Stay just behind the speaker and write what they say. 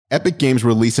Epic Games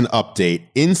released an update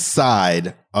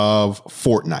inside of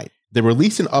Fortnite. They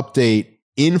released an update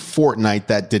in Fortnite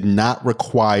that did not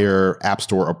require App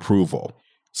Store approval.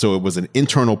 So it was an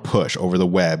internal push over the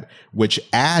web, which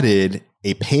added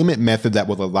a payment method that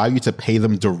will allow you to pay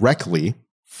them directly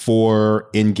for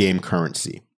in-game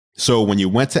currency. So when you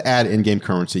went to add in-game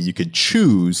currency, you could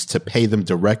choose to pay them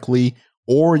directly,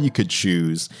 or you could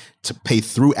choose to pay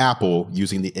through Apple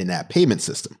using the in-app payment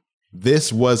system.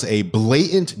 This was a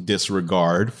blatant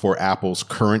disregard for Apple's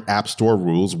current App Store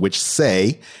rules, which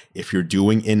say if you're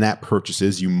doing in-app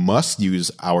purchases, you must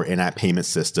use our in-app payment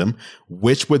system,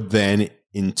 which would then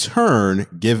in turn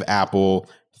give Apple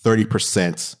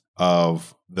 30%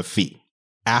 of the fee.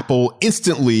 Apple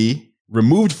instantly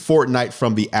removed Fortnite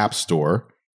from the App Store,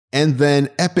 and then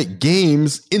Epic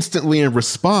Games instantly in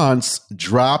response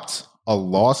dropped a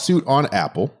lawsuit on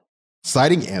Apple,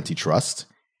 citing antitrust.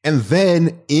 And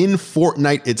then in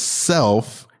Fortnite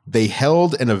itself, they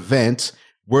held an event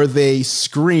where they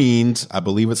screened, I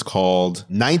believe it's called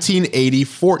 1980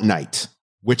 Fortnite,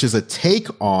 which is a take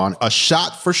on a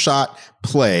shot-for-shot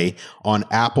play on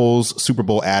Apple's Super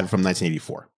Bowl ad from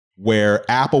 1984, where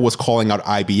Apple was calling out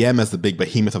IBM as the big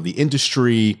behemoth of the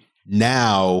industry.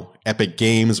 Now, Epic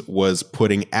Games was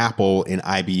putting Apple in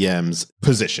IBM's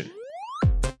position.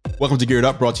 Welcome to Geared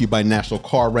Up, brought to you by National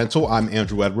Car Rental. I'm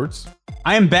Andrew Edwards.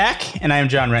 I am back, and I am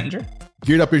John Rettinger.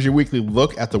 Geared Up is your weekly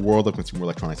look at the world of consumer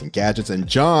electronics and gadgets. And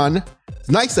John, it's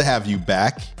nice to have you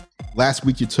back. Last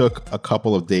week, you took a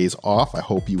couple of days off. I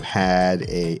hope you had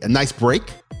a nice break.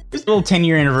 It was a little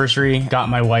 10-year anniversary. Got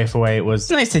my wife away. It was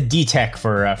nice to de-tech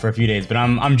for a few days, but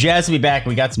I'm jazzed to be back.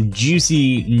 We got some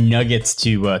juicy nuggets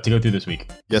to go through this week.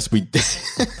 Yes, we did.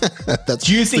 That's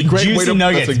juicy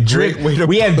nuggets. That's a great way to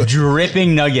we have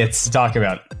dripping nuggets to talk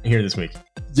about here this week.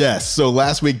 Yes. So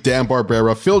last week, Dan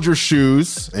Barbera filled your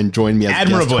shoes and joined me as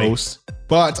guest host.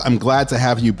 But I'm glad to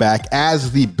have you back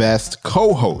as the best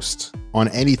co-host on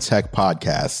any tech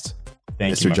podcast,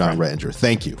 Mr. John Rettinger.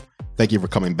 Thank you. Thank you for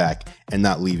coming back and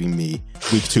not leaving me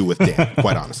week 2 with Dan,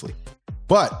 quite honestly.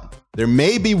 But there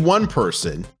may be one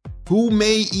person who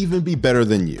may even be better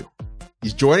than you.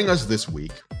 He's joining us this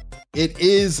week. It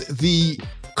is the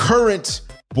current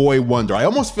boy wonder. I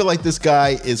almost feel like this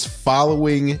guy is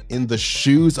following in the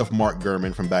shoes of Mark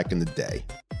Gurman from back in the day.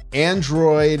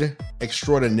 Android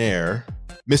extraordinaire,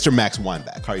 Mr. Max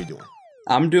Weinbach. How are you doing?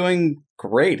 I'm doing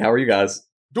great. How are you guys?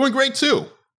 Doing great too.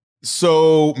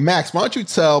 So, Max, why don't you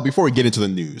tell, before we get into the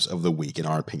news of the week and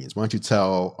our opinions, why don't you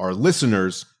tell our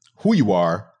listeners who you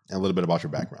are and a little bit about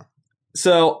your background?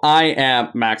 So, I am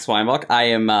Max Weinbach. I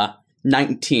am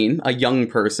 19, a young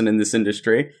person in this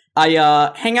industry.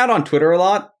 I hang out on Twitter a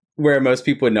lot, where most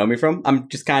people would know me from. I'm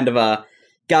just kind of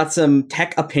got some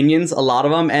tech opinions, a lot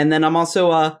of them, and then I'm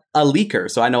also a leaker.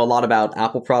 So, I know a lot about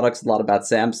Apple products, a lot about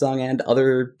Samsung, and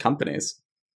other companies.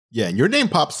 Yeah, and your name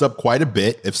pops up quite a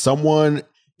bit. If someone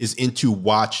is into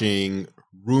watching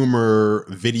rumor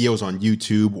videos on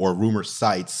YouTube or rumor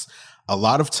sites, a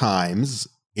lot of times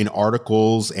in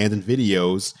articles and in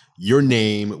videos, your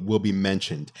name will be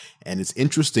mentioned. And it's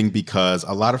interesting because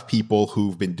a lot of people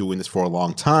who've been doing this for a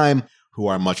long time, who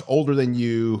are much older than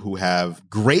you, who have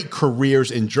great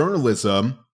careers in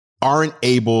journalism, aren't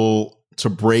able to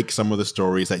break some of the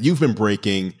stories that you've been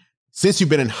breaking since you've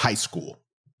been in high school.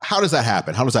 How does that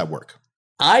happen? How does that work?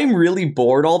 I'm really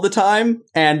bored all the time,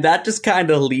 and that just kind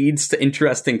of leads to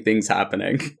interesting things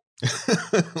happening.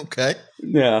 Okay.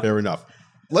 Yeah. Fair enough.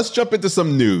 Let's jump into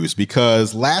some news,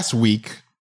 because last week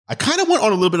I kind of went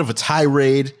on a little bit of a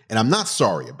tirade, and I'm not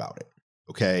sorry about it.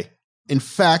 Okay. In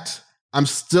fact, I'm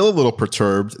still a little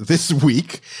perturbed this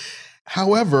week.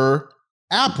 However,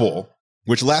 Apple,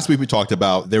 which last week we talked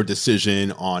about their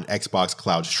decision on Xbox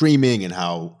cloud streaming and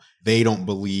how they don't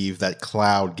believe that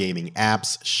cloud gaming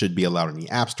apps should be allowed in the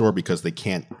App Store because they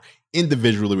can't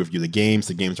individually review the games.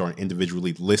 The games aren't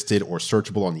individually listed or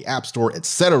searchable on the App Store,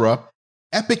 etc.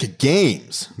 Epic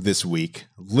Games this week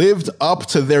lived up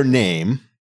to their name,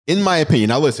 in my opinion.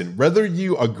 Now listen, whether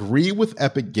you agree with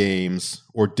Epic Games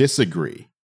or disagree,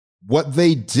 what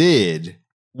they did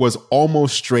was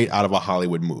almost straight out of a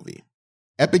Hollywood movie.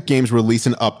 Epic Games released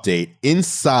an update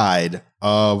inside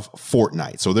of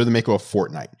Fortnite. So they're the maker of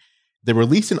Fortnite. They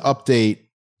released an update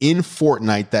in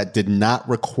Fortnite that did not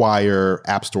require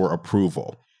App Store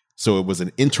approval. So it was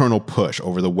an internal push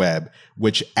over the web,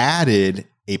 which added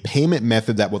a payment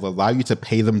method that will allow you to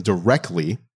pay them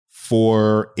directly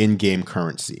for in-game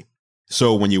currency.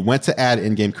 So when you went to add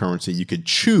in-game currency, you could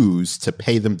choose to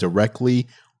pay them directly,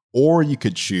 or you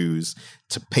could choose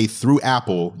to pay through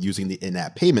Apple using the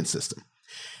in-app payment system.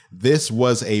 This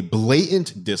was a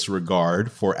blatant disregard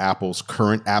for Apple's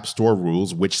current App Store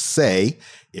rules, which say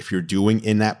if you're doing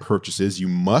in-app purchases, you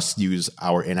must use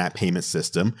our in-app payment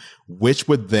system, which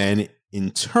would then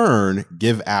in turn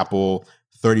give Apple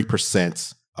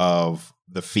 30% of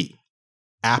the fee.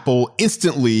 Apple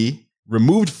instantly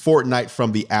removed Fortnite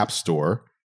from the App Store,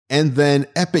 and then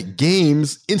Epic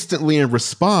Games instantly in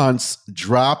response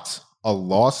dropped a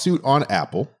lawsuit on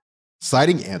Apple,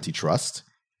 citing antitrust.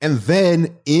 And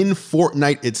then in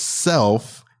Fortnite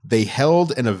itself, they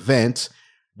held an event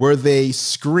where they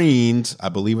screened, I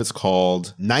believe it's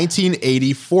called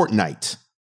 1980 Fortnite,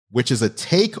 which is a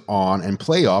take on and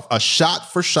playoff, a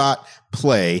shot-for-shot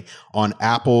play on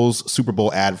Apple's Super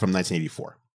Bowl ad from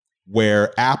 1984,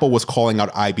 where Apple was calling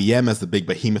out IBM as the big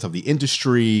behemoth of the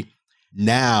industry.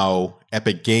 Now,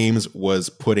 Epic Games was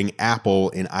putting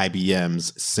Apple in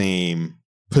IBM's same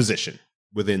position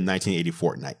within 1980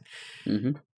 Fortnite.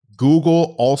 Mm-hmm.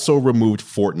 Google also removed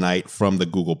Fortnite from the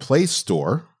Google Play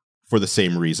Store for the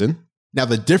same reason. Now,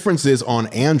 the difference is on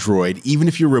Android, even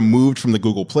if you're removed from the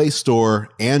Google Play Store,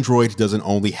 Android doesn't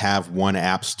only have one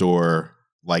app store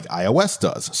like iOS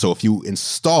does. So if you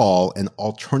install an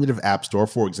alternative app store,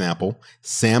 for example,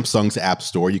 Samsung's app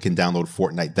store, you can download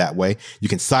Fortnite that way. You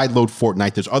can sideload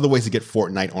Fortnite. There's other ways to get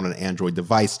Fortnite on an Android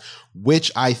device,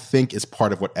 which I think is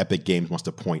part of what Epic Games wants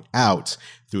to point out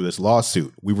through this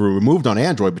lawsuit. We were removed on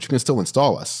Android, but you can still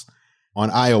install us. On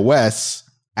iOS,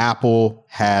 Apple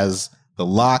has the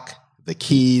lock, the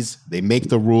keys, they make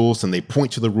the rules, and they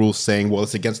point to the rules saying, well,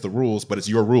 it's against the rules, but it's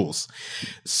your rules.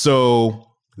 So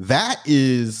that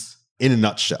is, in a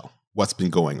nutshell, what's been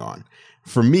going on.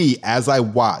 For me, as I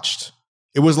watched,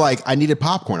 it was like I needed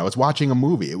popcorn. I was watching a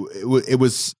movie. It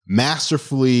was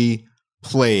masterfully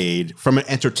played from an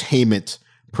entertainment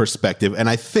perspective. And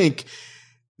I think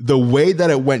the way that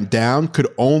it went down could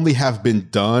only have been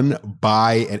done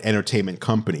by an entertainment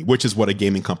company, which is what a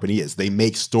gaming company is. They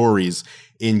make stories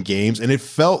in games, and it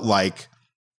felt like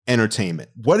entertainment.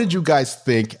 What did you guys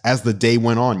think as the day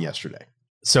went on yesterday?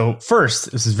 So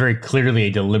first, this is very clearly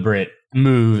a deliberate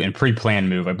move and pre-planned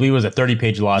move. I believe it was a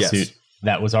 30-page lawsuit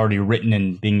that was already written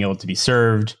and being able to be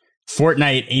served.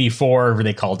 Fortnite 84, whatever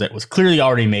they called it, was clearly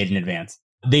already made in advance.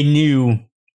 They knew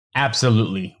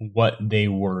absolutely what they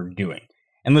were doing.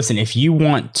 And listen, if you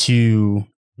want to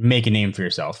make a name for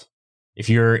yourself, if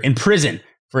you're in prison,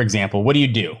 for example, what do?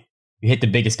 You hit the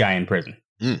biggest guy in prison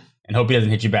and hope he doesn't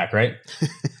hit you back, right?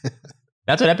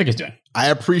 That's what Epic is doing. I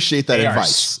appreciate that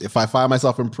advice. If I find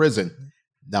myself in prison,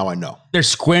 now I know. They're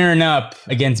squaring up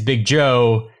against Big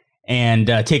Joe and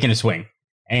taking a swing.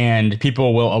 And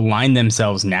people will align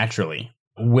themselves naturally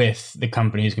with the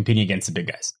company who's competing against the big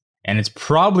guys. And it's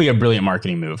probably a brilliant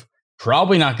marketing move.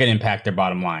 Probably not going to impact their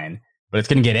bottom line, but it's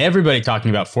going to get everybody talking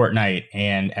about Fortnite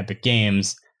and Epic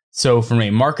Games. So from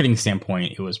a marketing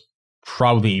standpoint, it was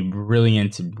probably a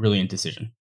brilliant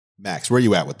decision. Max, where are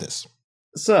you at with this?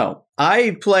 So,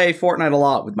 I play Fortnite a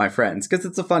lot with my friends because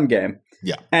it's a fun game.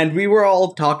 Yeah. And we were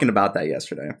all talking about that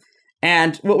yesterday.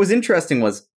 And what was interesting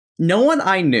was no one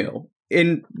I knew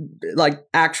in like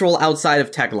actual outside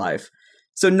of tech life,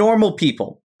 so normal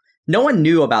people, no one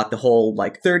knew about the whole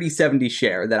like 30/70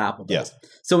 share that Apple does. Yeah.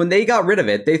 So when they got rid of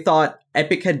it, they thought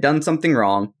Epic had done something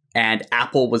wrong and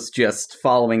Apple was just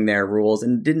following their rules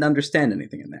and didn't understand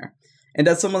anything in there. And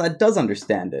as someone that does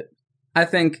understand it, I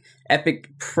think Epic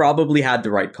probably had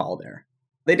the right call there.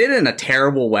 They did it in a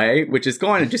terrible way, which is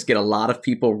going to just get a lot of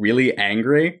people really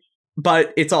angry,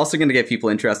 but it's also going to get people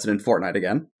interested in Fortnite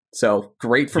again. So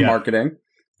great for marketing.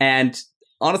 And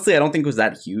honestly, I don't think it was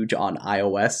that huge on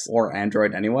iOS or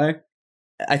Android anyway.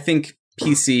 I think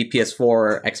PC,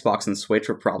 PS4, Xbox, and Switch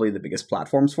were probably the biggest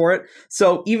platforms for it.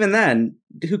 So even then,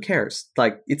 who cares?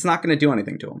 Like, it's not going to do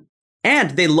anything to them.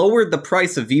 And they lowered the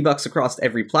price of V-Bucks across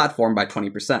every platform by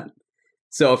 20%.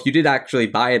 So if you did actually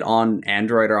buy it on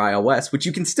Android or iOS, which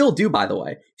you can still do, by the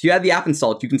way, if you had the app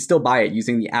installed, you can still buy it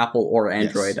using the Apple or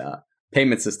Android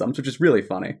payment systems, which is really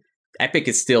funny. Epic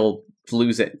is still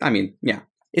losing. I mean, yeah,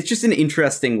 it's just an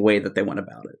interesting way that they went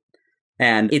about it.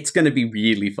 And it's going to be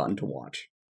really fun to watch.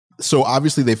 So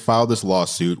obviously they filed this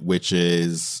lawsuit, which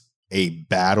is a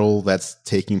battle that's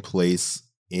taking place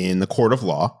in the court of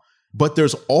law. But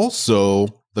there's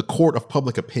also the court of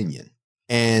public opinion.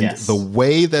 And the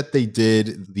way that they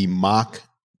did the mock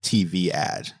TV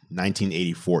ad,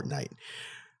 1980 Fortnite,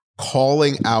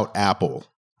 calling out Apple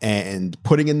and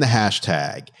putting in the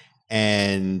hashtag,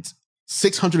 and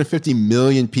 650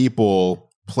 million people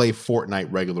play Fortnite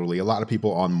regularly, a lot of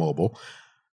people on mobile.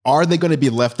 Are they going to be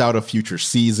left out of future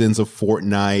seasons of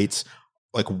Fortnite?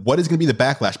 Like, what is going to be the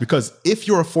backlash? Because if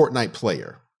you're a Fortnite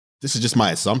player, this is just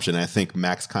my assumption, I think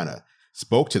Max kind of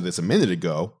spoke to this a minute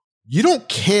ago, you don't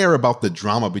care about the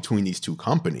drama between these two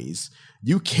companies.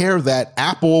 You care that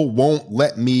Apple won't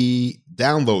let me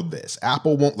download this.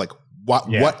 Apple won't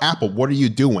what Apple, what are you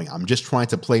doing? I'm just trying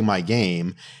to play my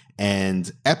game.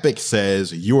 And Epic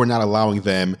says you are not allowing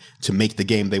them to make the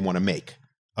game they want to make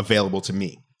available to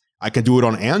me. I can do it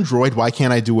on Android. Why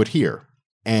can't I do it here?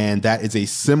 And that is a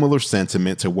similar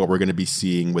sentiment to what we're going to be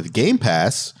seeing with Game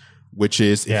Pass, which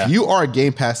is if you are a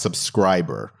Game Pass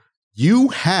subscriber, you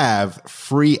have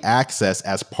free access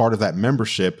as part of that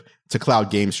membership to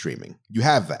cloud game streaming. You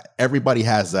have that. Everybody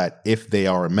has that if they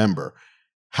are a member.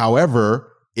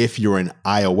 However, if you're an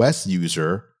iOS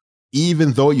user,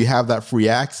 even though you have that free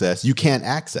access, you can't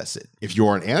access it. If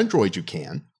you're on Android, you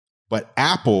can, but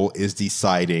Apple is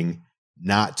deciding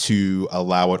not to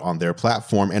allow it on their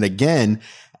platform. And again,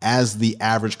 as the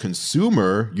average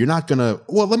consumer, you're not going to,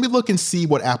 well, let me look and see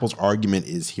what Apple's argument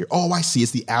is here. Oh, I see.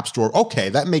 It's the App Store. Okay,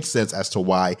 that makes sense as to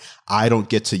why I don't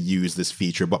get to use this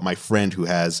feature, but my friend who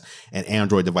has an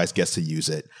Android device gets to use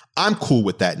it. I'm cool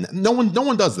with that. No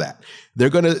one does that. They're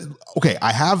going to, okay,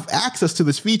 I have access to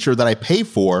this feature that I pay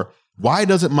for. Why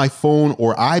doesn't my phone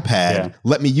or iPad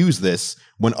let me use this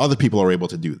when other people are able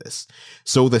to do this?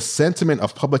 So the sentiment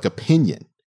of public opinion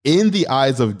in the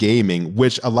eyes of gaming,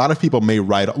 which a lot of people may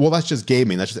write, well, that's just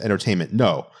gaming, that's just entertainment.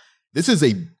 No, this is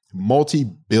a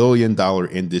multi-billion-dollar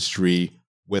industry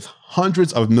with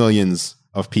hundreds of millions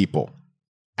of people.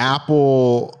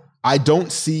 Apple, I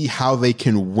don't see how they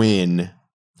can win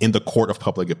in the court of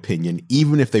public opinion,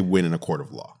 even if they win in a court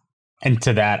of law. And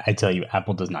to that, I tell you,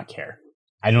 Apple does not care.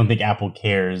 I don't think Apple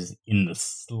cares in the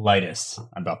slightest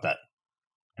about that.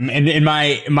 In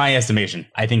my estimation,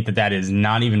 I think that is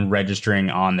not even registering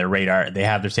on their radar. They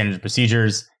have their standards and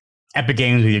procedures. Epic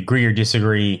Games, we agree or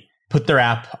disagree, put their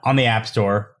app on the App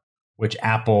Store, which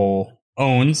Apple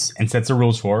owns and sets the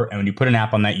rules for. And when you put an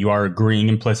app on that, you are agreeing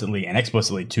implicitly and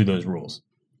explicitly to those rules.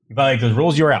 If you violate those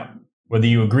rules, you're out. Whether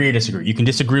you agree or disagree. You can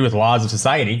disagree with laws of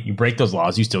society. You break those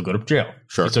laws, you still go to jail.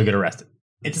 Sure. You still get arrested.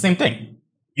 It's the same thing.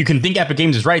 You can think Epic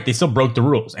Games is right. They still broke the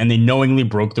rules, and they knowingly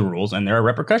broke the rules, and there are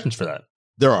repercussions for that.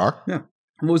 There are. Yeah.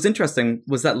 What was interesting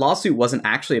was that lawsuit wasn't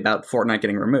actually about Fortnite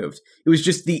getting removed. It was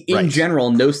just in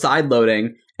general, no side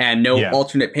loading and no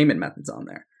alternate payment methods on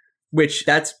there, which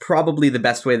that's probably the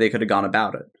best way they could have gone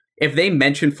about it. If they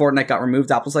mentioned Fortnite got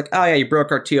removed, Apple's like, oh yeah, you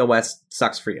broke our TOS,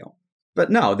 sucks for you. But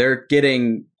no, they're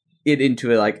getting it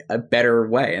into a better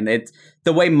way. And it's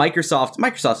the way Microsoft's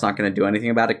not going to do anything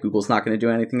about it. Google's not going to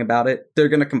do anything about it. They're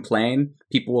going to complain.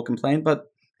 People will complain,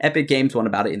 but Epic Games went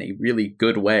about it in a really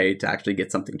good way to actually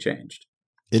get something changed.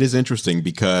 It is interesting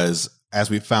because as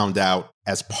we found out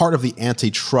as part of the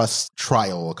antitrust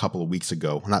trial a couple of weeks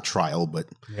ago, not trial, but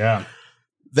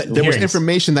there was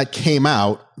information that came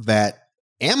out that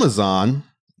Amazon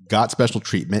got special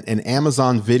treatment, and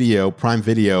Amazon Video, Prime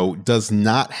Video, does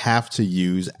not have to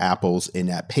use Apple's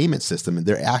in-app payment system, and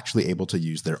they're actually able to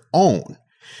use their own.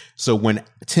 So when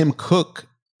Tim Cook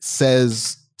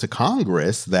says to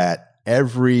Congress that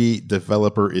every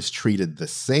developer is treated the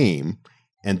same,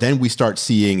 and then we start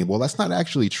seeing, well, that's not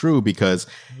actually true because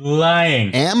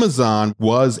lying. Amazon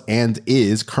was and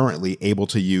is currently able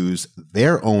to use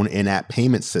their own in-app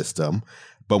payment system.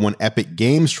 But when Epic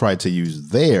Games tried to use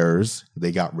theirs,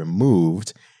 they got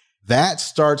removed. That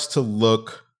starts to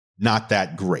look not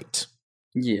that great.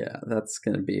 Yeah, that's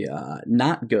going to be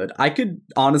not good. I could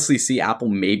honestly see Apple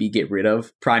maybe get rid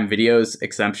of Prime Video's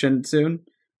exemption soon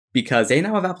because they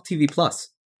now have Apple TV Plus.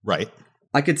 Right.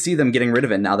 I could see them getting rid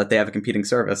of it now that they have a competing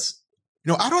service.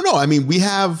 I don't know. I mean, we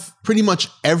have pretty much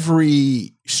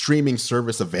every streaming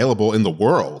service available in the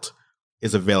world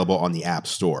is available on the App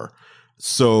Store.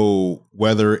 So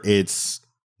whether it's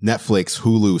Netflix,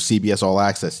 Hulu, CBS All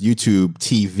Access, YouTube,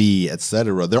 TV,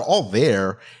 etc., they're all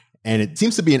there. And it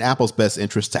seems to be in Apple's best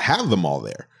interest to have them all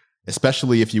there,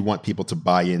 especially if you want people to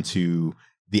buy into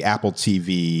the Apple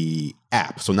TV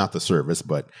app. So not the service,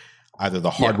 but either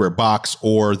the hardware box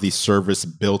or the service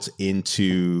built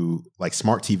into like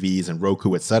smart TVs and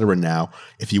Roku, etc. Now,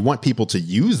 if you want people to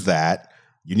use that,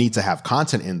 you need to have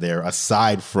content in there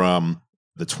aside from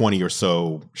the 20 or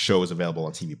so shows available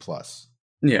on TV Plus.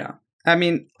 Yeah. I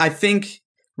mean, I think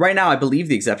right now, I believe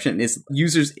the exception is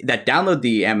users that download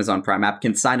the Amazon Prime app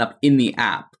can sign up in the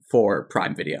app for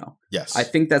Prime Video. Yes. I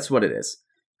think that's what it is.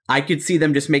 I could see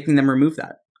them just making them remove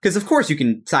that. Because, of course, you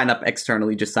can sign up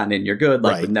externally, just sign in, you're good,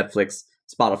 like with Netflix,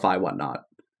 Spotify, whatnot.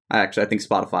 I think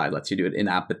Spotify lets you do it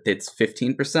in-app, but it's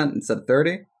 15% instead of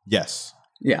 30%. Yes.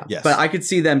 Yeah. Yes. But I could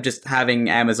see them just having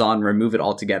Amazon remove it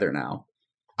altogether now.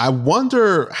 I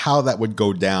wonder how that would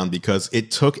go down because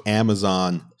it took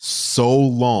Amazon so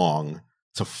long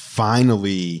to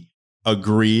finally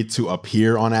agree to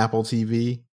appear on Apple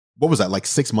TV. what was that, like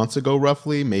 6 months ago,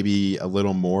 roughly, maybe a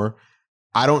little more.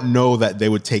 I don't know that they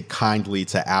would take kindly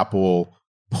to Apple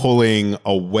pulling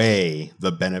away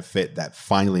the benefit that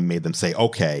finally made them say,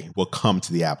 okay, we'll come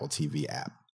to the Apple TV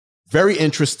app. Very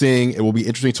interesting. It will be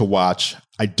interesting to watch.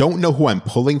 I don't know who I'm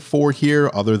pulling for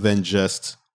here other than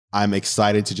just I'm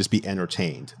excited to just be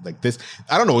entertained. Like this,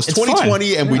 I don't know, it's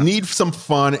 2020 and we need some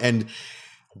fun, and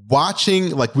watching,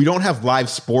 like, we don't have live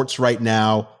sports right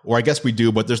now, or I guess we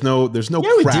do, but there's no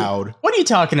crowd. What are you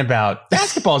talking about?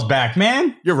 Basketball's back,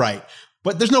 man. You're right.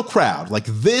 But there's no crowd. Like,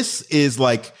 this is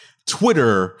like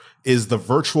Twitter is the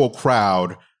virtual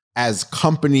crowd as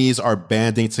companies are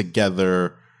banding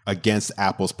together against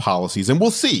Apple's policies. And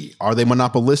we'll see. Are they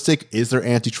monopolistic? Is there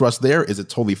antitrust there? Is it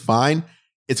totally fine?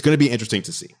 It's going to be interesting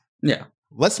to see. Yeah.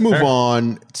 Let's move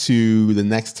on to the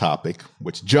next topic,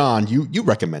 which, John, you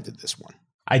recommended this one.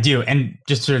 I do. And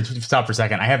just to stop for a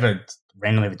second, I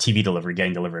randomly have a TV delivery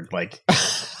getting delivered, like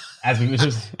as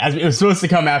it was supposed to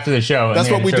come after the show. That's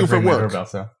what we do for work. Doorbell,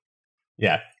 so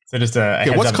yeah. So just a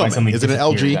heads what's up, coming? Like, is it an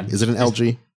LG? Is it an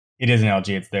LG? It is an LG.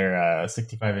 It's their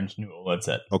 65-inch new OLED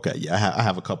set. Okay, yeah, I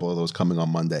have a couple of those coming on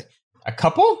Monday. A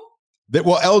couple?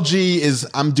 Well, LG is,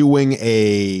 I'm doing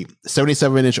a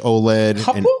 77-inch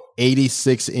OLED, an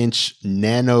 86-inch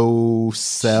nano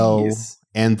cell,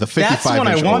 and the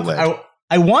 55-inch OLED.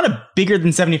 I want a bigger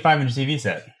than 75-inch TV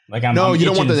set. Like you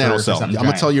don't want the nano cell. I'm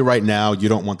going to tell you right now, you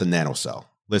don't want the nano cell.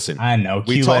 Listen, I know.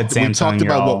 We talked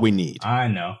about what we need. I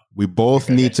know. We both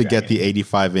need to get the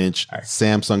 85-inch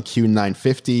Samsung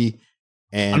Q950.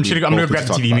 And I'm going to grab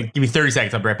the TV. Give me 30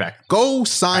 seconds. I'll be right back. Go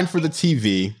sign for the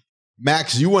TV.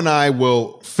 Max, you and I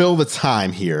will fill the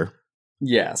time here.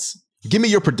 Yes. Give me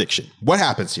your prediction. What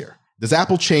happens here? Does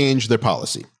Apple change their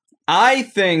policy? I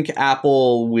think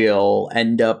Apple will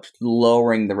end up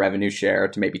lowering the revenue share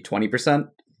to maybe 20%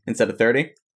 instead of 30%.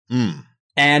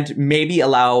 And maybe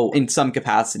allow, in some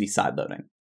capacity, sideloading.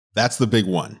 That's the big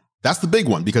one. That's the big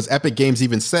one, because Epic Games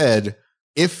even said,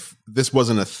 if this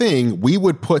wasn't a thing, we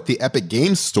would put the Epic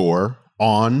Games Store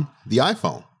on the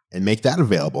iPhone and make that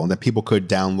available, and that people could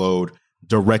download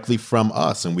directly from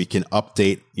us, and we can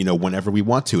update, whenever we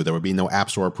want to. There would be no App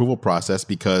Store approval process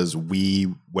because we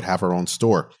would have our own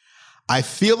store. I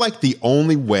feel like the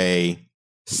only way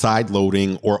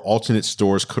sideloading or alternate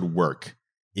stores could work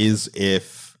is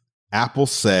if Apple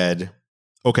said,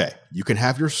 okay, you can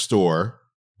have your store,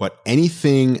 but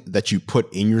anything that you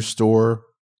put in your store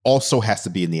also has to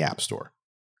be in the App Store.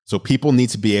 So people need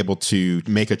to be able to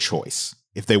make a choice.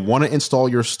 If they want to install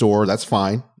your store, that's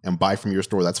fine, and buy from your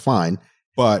store, that's fine.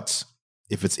 But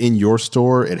if it's in your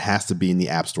store, it has to be in the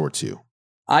App Store too.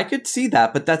 I could see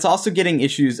that, but that's also getting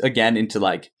issues again into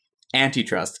like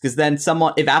antitrust. Because then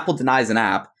if Apple denies an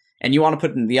app and you want to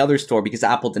put it in the other store because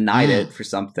Apple denied it for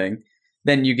something,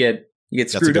 then you get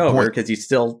screwed over because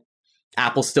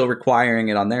Apple's still requiring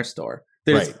it on their store.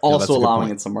 There's also allowing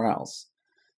it somewhere else.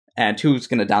 And who's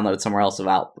going to download it somewhere else if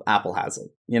Apple has it,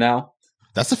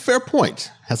 That's a fair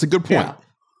point. That's a good point. Yeah.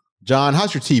 John,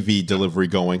 how's your TV delivery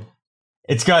going?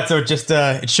 It showed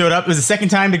up. It was the second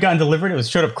time it got delivered. It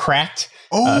showed up cracked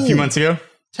a few months ago.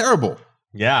 Terrible.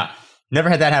 Yeah. Never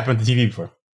had that happen with the TV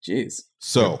before. Jeez.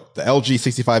 So the LG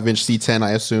 65-inch C10,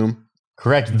 I assume?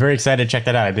 Correct. Very excited to check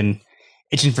that out. I've been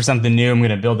itching for something new. I'm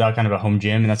going to build out kind of a home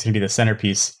gym, and that's going to be the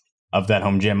centerpiece of that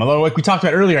home gym. Although, like we talked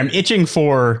about earlier, I'm itching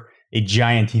for a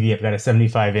giant TV. I've got a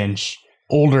 75-inch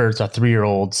older, it's a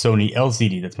 3-year-old Sony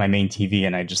LCD. That's my main TV,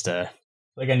 and I just I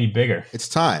need bigger. It's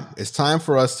time. It's time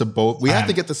for us to both. We have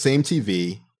to get the same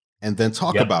TV and then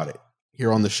talk about it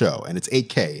here on the show. And it's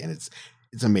 8K, and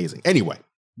it's amazing. Anyway,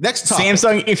 next topic.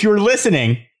 Samsung, if you're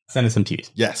listening, send us some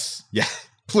TVs. Yes. Yeah.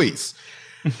 Please.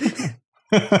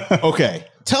 Okay.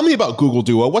 Tell me about Google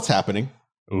Duo. What's happening?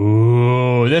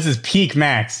 Ooh, this is peak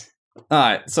Max. All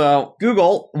right. So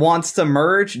Google wants to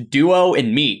merge Duo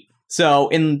and Meet. So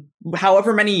in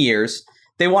however many years,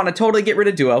 they want to totally get rid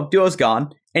of Duo. Duo's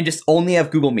gone. And just only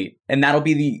have Google Meet. And that'll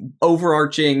be the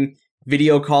overarching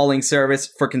video calling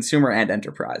service for consumer and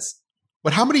enterprise.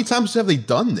 But how many times have they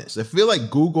done this? I feel like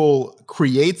Google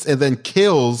creates and then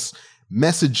kills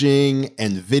messaging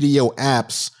and video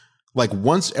apps like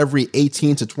once every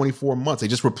 18 to 24 months. They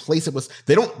just replace it with,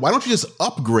 why don't you just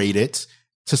upgrade it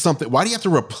to something? Why do you have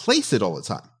to replace it all the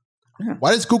time? Yeah.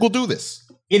 Why does Google do this?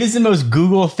 It is the most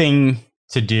Google thing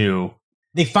to do.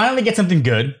 They finally get something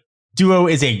good. Duo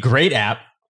is a great app.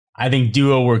 I think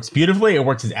Duo works beautifully. It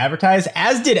works as advertised,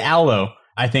 as did Allo,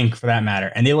 I think, for that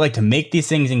matter. And they like to make these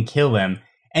things and kill them.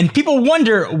 And people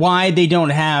wonder why they don't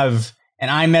have an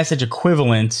iMessage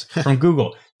equivalent from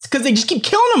Google. It's because they just keep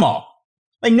killing them all.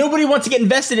 Like, nobody wants to get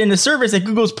invested in a service that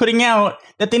Google's putting out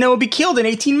that they know will be killed in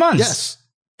 18 months. Yes.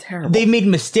 Terrible. They've made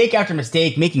mistake after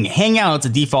mistake, making Hangouts a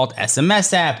default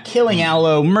SMS app, killing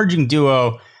Allo, merging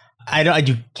Duo.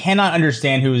 I cannot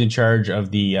understand who was in charge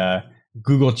of the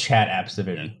Google Chat apps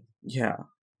division. Yeah.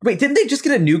 Wait, didn't they just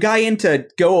get a new guy in to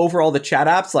go over all the chat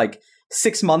apps like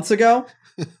 6 months ago?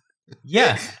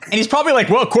 Yeah. And he's probably like,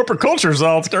 well, corporate culture's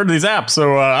all scared of these apps.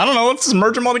 So I don't know. Let's just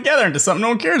merge them all together into something no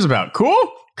one cares about. Cool.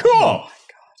 Oh my God.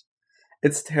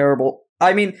 It's terrible.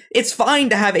 I mean, it's fine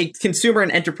to have a consumer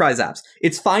and enterprise apps.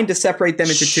 It's fine to separate them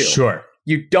into two. Sure.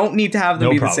 You don't need to have them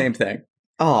be the same thing.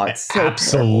 Oh, it's so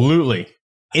absolutely terrible.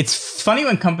 It's funny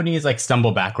when companies like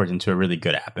stumble backwards into a really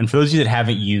good app. And for those of you that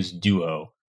haven't used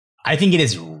Duo, I think it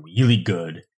is really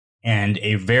good and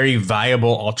a very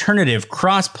viable alternative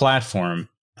cross-platform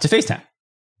to FaceTime.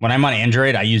 When I'm on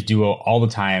Android, I use Duo all the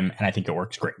time, and I think it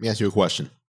works great. Let me ask you a question.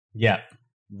 Yeah.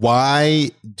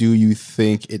 Why do you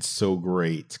think it's so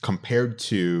great compared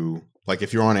to, like,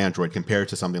 if you're on Android, compared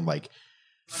to something like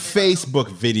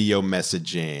Facebook video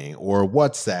messaging or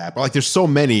WhatsApp? Like, there's so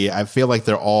many. I feel like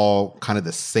they're all kind of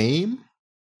the same.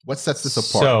 What sets this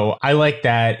apart? So I like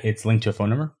that it's linked to a phone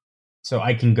number. So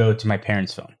I can go to my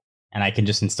parents' phone and I can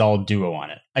just install Duo on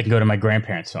it. I can go to my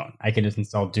grandparents' phone. I can just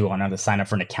install Duo on it. I don't have to sign up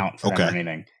for an account for them or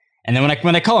anything. And then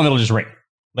when I call them, it'll just ring,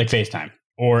 like FaceTime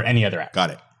or any other app. Got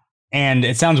it. And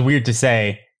it sounds weird to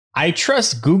say, I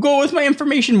trust Google with my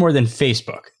information more than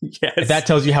Facebook. Yes. If that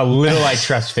tells you how little I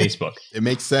trust Facebook. It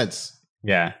makes sense.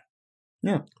 Yeah.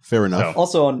 Yeah. Fair enough. So.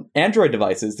 Also, on Android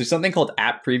devices, there's something called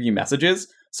App Preview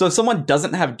Messages. So if someone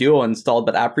doesn't have Duo installed,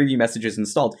 but App Preview Messages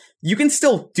installed, you can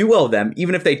still Duo them,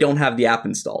 even if they don't have the app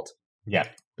installed. Yeah.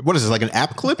 What is this, like an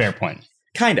app clip? Fair point.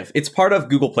 Kind of. It's part of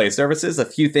Google Play services, a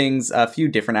few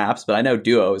different apps, but I know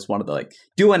Duo is one of the,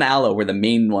 Duo and Allo were the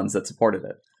main ones that supported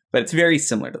it. But it's very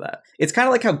similar to that. It's kind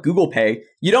of like how Google Pay,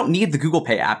 you don't need the Google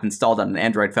Pay app installed on an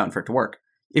Android phone for it to work.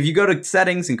 If you go to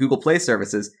settings and Google Play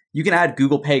services, you can add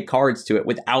Google Pay cards to it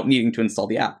without needing to install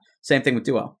the app. Same thing with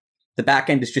Duo. The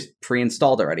backend is just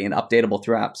pre-installed already and updatable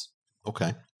through apps.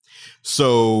 Okay.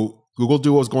 So Google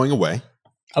Duo is going away.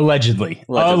 Allegedly.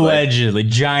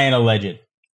 Giant alleged.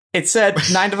 It said,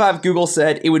 9 to 5 Google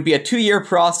said it would be a 2-year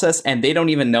process and they don't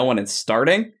even know when it's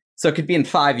starting. So it could be in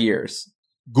 5 years.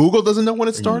 Google doesn't know when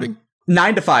it's starting?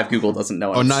 9 to 5 Google doesn't know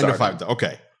when it's starting. 9 to 5.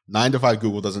 Okay. 9 to 5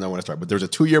 Google doesn't know when it's starting. But there's a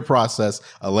 2-year process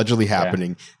allegedly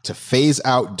happening to phase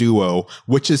out Duo,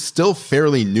 which is still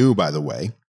fairly new, by the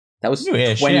way. That was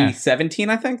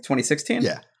 2017, I think? 2016?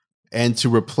 Yeah. And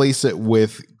to replace it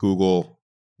with Google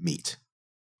Meet.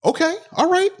 Okay. All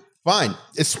right. Fine.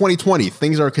 It's 2020.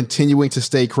 Things are continuing to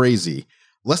stay crazy.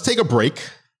 Let's take a break.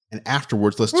 And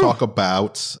afterwards, let's talk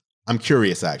about... I'm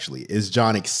curious, actually. Is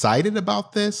John excited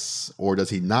about this, or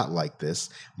does he not like this?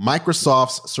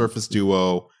 Microsoft's Surface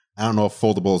Duo. I don't know if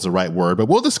foldable is the right word, but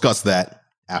we'll discuss that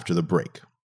after the break.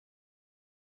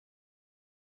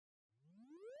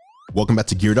 Welcome back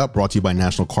to Geared Up, brought to you by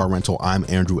National Car Rental. I'm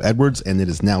Andrew Edwards, and it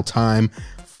is now time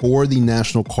for the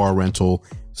National Car Rental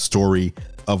Story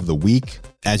of the Week.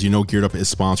 As you know, Geared Up is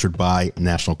sponsored by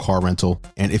National Car Rental.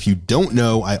 And if you don't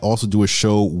know, I also do a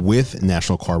show with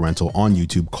National Car Rental on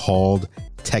YouTube called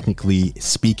Technically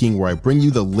Speaking, where I bring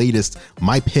you the latest,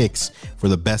 my picks for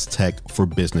the best tech for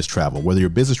business travel. Whether you're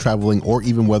business traveling or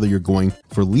even whether you're going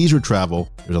for leisure travel,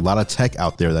 there's a lot of tech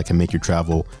out there that can make your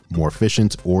travel more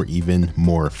efficient or even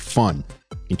more fun.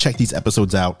 You can check these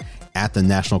episodes out at the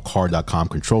nationalcar.com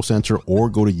control center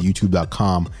or go to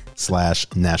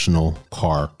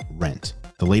youtube.com/nationalcarrent.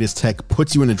 The latest tech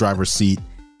puts you in the driver's seat.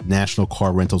 National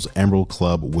Car Rental's Emerald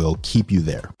Club will keep you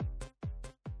there.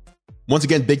 Once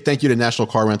again, big thank you to National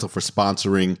Car Rental for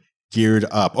sponsoring Geared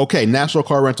Up. Okay, National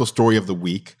Car Rental Story of the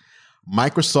Week.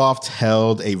 Microsoft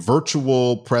held a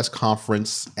virtual press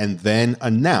conference and then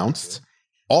announced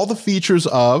all the features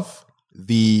of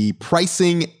the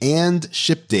pricing and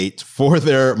ship date for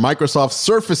their Microsoft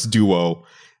Surface Duo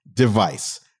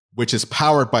device, which is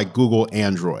powered by Google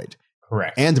Android.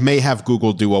 Correct. And may have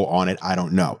Google Duo on it. I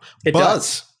don't know. It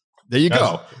does. There you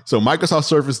go. So Microsoft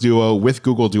Surface Duo with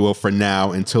Google Duo for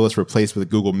now until it's replaced with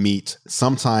Google Meet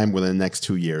sometime within the next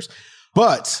 2 years.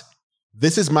 But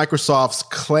this is Microsoft's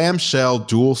clamshell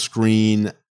dual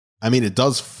screen. I mean, it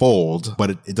does fold, but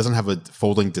it doesn't have a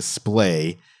folding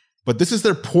display. But this is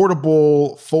their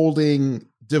portable folding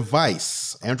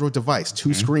device, Android device,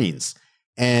 2 screens.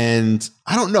 And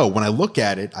I don't know, when I look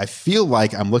at it, I feel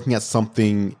like I'm looking at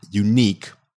something unique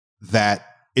that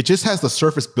it just has the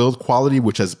Surface build quality,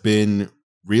 which has been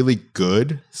really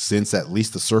good since at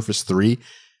least the Surface 3.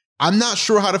 I'm not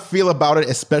sure how to feel about it,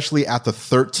 especially at the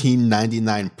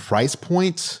 $13.99 price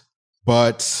point.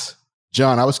 But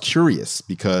John, I was curious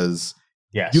because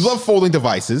Yes. You love folding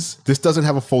devices. This doesn't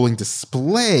have a folding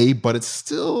display, but it's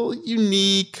still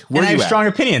unique. Where and I have strong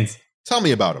opinions. Tell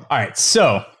me about them. All right.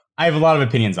 So I have a lot of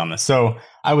opinions on this. So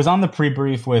I was on the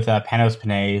pre-brief with Panos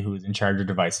Panay, who's in charge of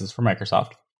devices for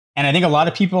Microsoft. And I think a lot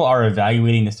of people are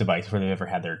evaluating this device before they've ever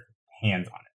had their hands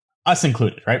on it. Us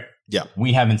included, right? Yeah.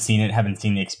 We haven't seen it, haven't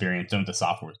seen the experience, don't know what the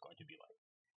software is going to be like.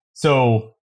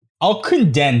 So I'll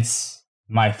condense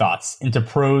my thoughts into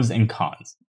pros and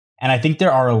cons. And I think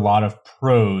there are a lot of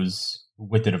pros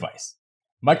with the device.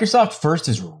 Microsoft first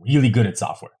is really good at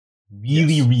software.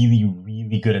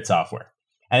 Really good at software.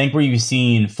 I think where you've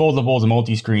seen foldables and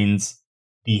multi-screens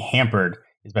be hampered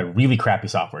is by really crappy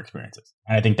software experiences.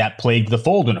 And I think that plagued the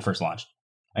Fold when it first launched.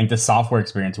 I think the software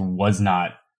experience was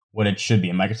not what it should be.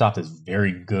 And Microsoft is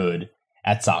very good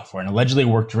at software and allegedly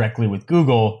worked directly with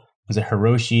Google. Was it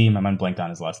Hiroshi? My mind blanked on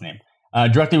his last name.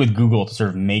 Directly with Google to sort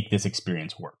of make this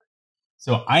experience work.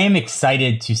 So I am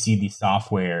excited to see the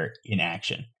software in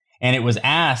action. And it was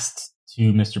asked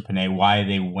to Mr. Panay why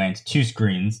they went 2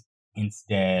 screens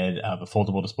instead of a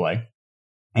foldable display.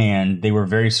 And they were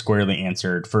very squarely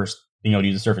answered. First, being able to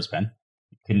use a Surface Pen.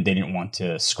 They didn't want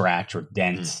to scratch or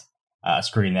dent a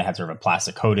screen that had sort of a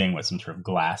plastic coating with some sort of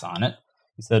glass on it.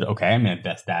 He said, okay, I'm going to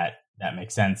invest that. That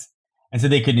makes sense. And so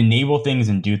they could enable things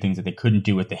and do things that they couldn't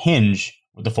do with the hinge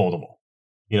with the foldable.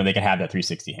 They could have that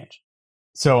 360 hinge.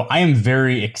 So I am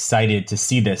very excited to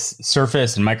see this.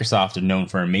 Surface and Microsoft are known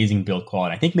for amazing build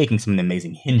quality. I think making some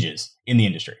amazing hinges in the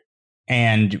industry.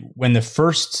 And when the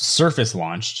first Surface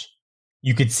launched,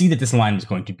 you could see that this line was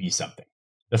going to be something.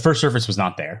 The first Surface was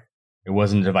not there. It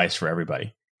wasn't a device for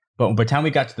everybody. But by the time we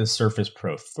got to the Surface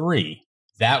Pro 3,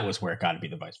 that was where it got to be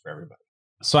the device for everybody.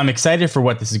 So I'm excited for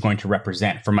what this is going to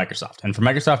represent for Microsoft. And for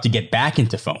Microsoft to get back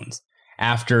into phones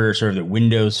after sort of the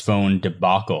Windows Phone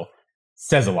debacle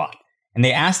says a lot. And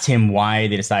they asked him why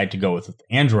they decided to go with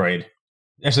Android,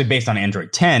 actually based on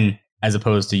Android 10, as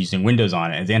opposed to using Windows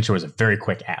on it. And the answer was a very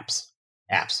quick apps.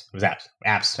 It was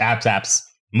apps,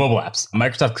 mobile apps.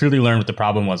 Microsoft clearly learned what the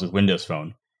problem was with Windows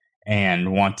Phone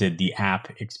and wanted the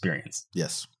app experience.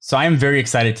 Yes. So I am very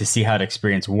excited to see how the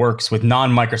experience works with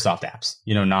non-Microsoft apps,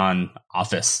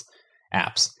 non-Office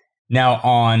apps. Now,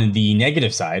 on the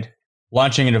negative side,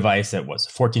 launching a device that was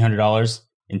 $1,400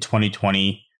 in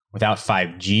 2020 without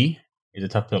 5G is a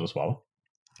tough pill to swallow.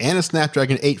 And a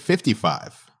Snapdragon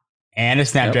 855. And a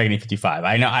Snapdragon 855.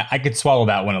 I know I could swallow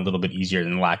that one a little bit easier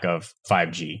than the lack of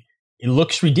 5G. It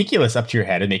looks ridiculous up to your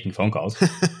head at making phone calls.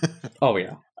 Oh,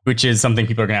 yeah. Which is something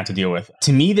people are going to have to deal with.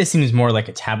 To me, this seems more like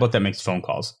a tablet that makes phone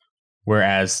calls,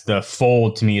 whereas the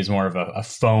Fold to me is more of a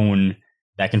phone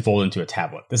that can fold into a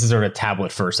tablet. This is sort of a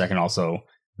tablet first that can also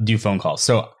do phone calls.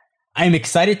 So I'm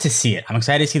excited to see it. I'm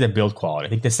excited to see the build quality. I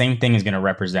think the same thing is going to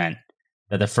represent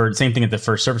same thing that the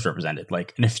first Surface represented.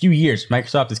 Like in a few years,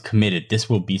 Microsoft is committed. This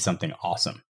will be something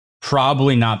awesome.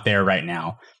 Probably not there right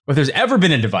now. But if there's ever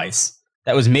been a device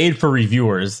that was made for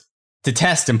reviewers to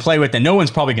test and play with that no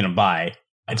one's probably going to buy,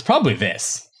 it's probably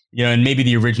this, and maybe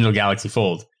the original Galaxy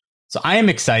Fold. So I am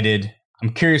excited. I'm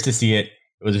curious to see it.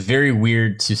 It was very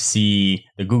weird to see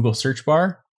the Google search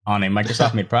bar on a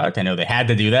Microsoft made product. I know they had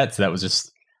to do that. So that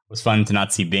was fun to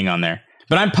not see Bing on there,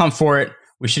 but I'm pumped for it.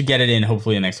 We should get it in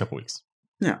hopefully in the next couple weeks.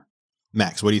 Yeah.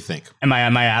 Max, what do you think? Am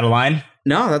I out of line?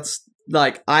 No, that's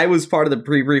I was part of the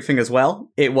pre-briefing as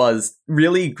well. It was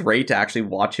really great to actually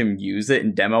watch him use it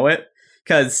and demo it.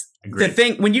 Because the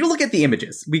thing, when you look at the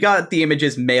images, we got the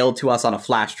images mailed to us on a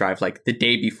flash drive like the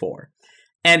day before.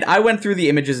 And I went through the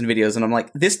images and videos and I'm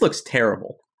like, this looks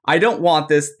terrible. I don't want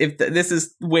this. This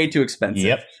is way too expensive.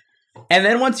 Yep. And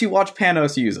then once you watch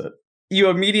Panos use it, you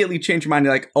immediately change your mind.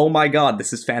 You're like, oh my God,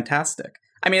 this is fantastic.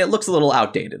 I mean, it looks a little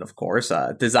outdated, of course.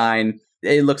 Design,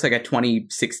 it looks like a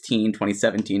 2016,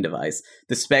 2017 device.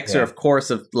 The specs are, of course,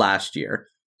 of last year.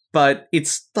 But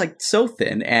it's so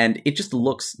thin and it just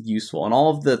looks useful. And all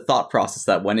of the thought process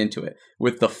that went into it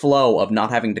with the flow of not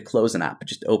having to close an app, but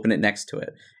just open it next to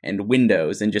it and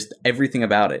windows and just everything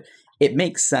about it, it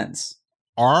makes sense.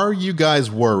 Are you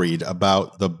guys worried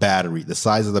about the battery, the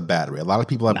size of the battery? A lot of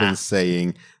people have been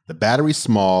saying the battery's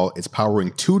small. It's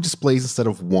powering 2 displays instead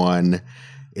of 1.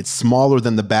 It's smaller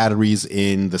than the batteries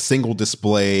in the single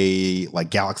display like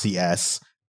Galaxy S.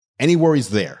 Any worries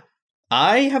there?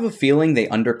 I have a feeling they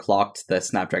underclocked the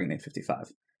Snapdragon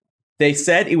 855. They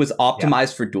said it was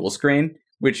optimized for dual screen,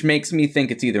 which makes me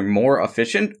think it's either more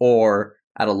efficient or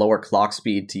at a lower clock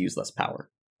speed to use less power.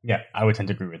 Yeah, I would tend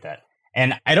to agree with that.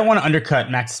 And I don't want to undercut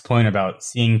Max's point about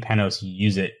seeing Panos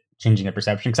use it, changing the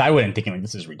perception, because I went in thinking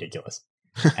this is ridiculous.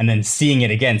 And then seeing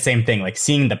it again, same thing,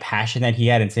 seeing the passion that he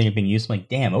had and seeing it being used, I'm like,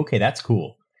 damn, okay, that's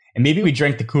cool. And maybe we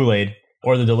drank the Kool-Aid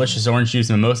or the delicious orange juice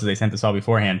and mimosas they sent us all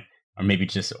beforehand, or maybe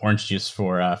just orange juice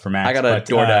for Max. I got a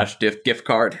DoorDash gift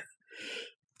card.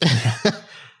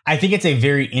 I think it's a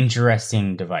very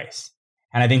interesting device.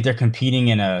 And I think they're competing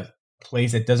in a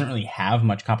place that doesn't really have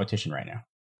much competition right now.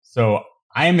 So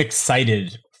I am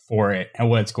excited for it and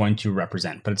what it's going to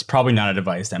represent. But it's probably not a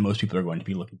device that most people are going to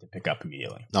be looking to pick up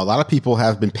immediately. Now, a lot of people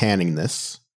have been panning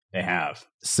this. They have.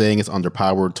 Saying it's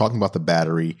underpowered, talking about the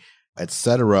battery,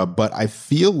 etc. But I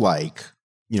feel like,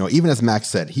 even as Max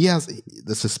said, he has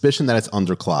the suspicion that it's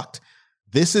underclocked.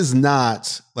 This is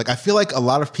not, I feel like a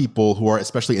lot of people who are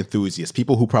especially enthusiasts,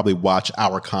 people who probably watch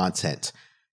our content,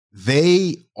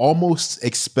 they almost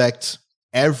expect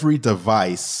every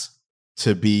device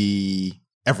to be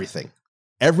everything.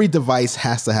 Every device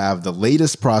has to have the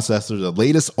latest processor, the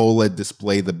latest OLED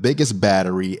display, the biggest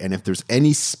battery. And if there's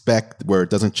any spec where it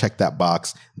doesn't check that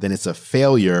box, then it's a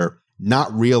failure,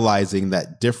 not realizing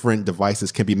that different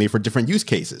devices can be made for different use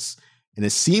cases. And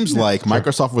it seems like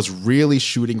Microsoft was really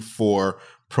shooting for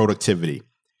productivity.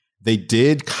 They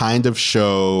did kind of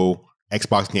show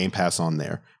Xbox Game Pass on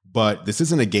there, but this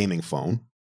isn't a gaming phone.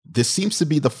 This seems to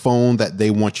be the phone that they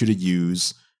want you to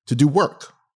use to do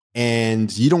work.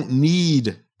 And you don't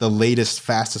need the latest,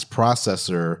 fastest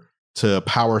processor to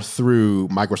power through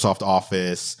Microsoft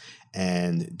Office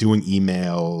and doing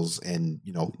emails and,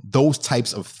 those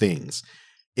types of things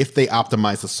if they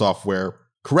optimize the software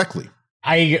correctly.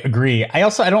 I agree. I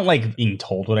don't like being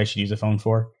told what I should use a phone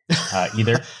for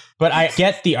either. But I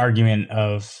get the argument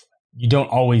of you don't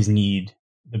always need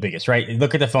the biggest, right?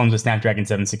 Look at the phones with Snapdragon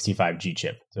 765G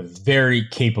chip. It's a very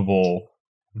capable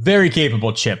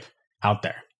chip out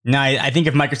there. Now, I think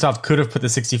if Microsoft could have put the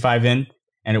 65 in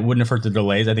and it wouldn't have hurt the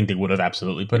delays, I think they would have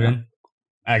absolutely put it in.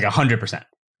 100%.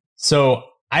 So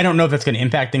I don't know if that's going to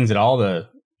impact things at all. The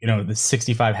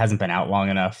 65 hasn't been out long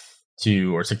enough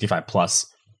or 65 plus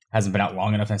hasn't been out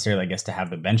long enough necessarily, I guess, to have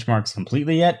the benchmarks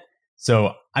completely yet.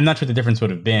 So I'm not sure what the difference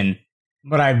would have been,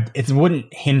 but it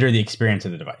wouldn't hinder the experience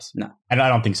of the device. No. I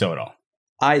don't think so at all.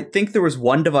 I think there was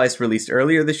one device released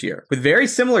earlier this year with very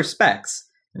similar specs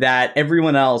that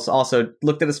everyone else also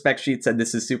looked at a spec sheet, said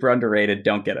this is super underrated,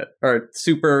 don't get it, or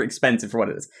super expensive for what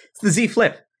it is. It's the Z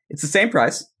Flip. It's the same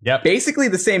price, basically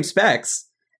the same specs,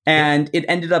 and it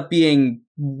ended up being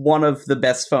one of the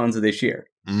best phones of this year.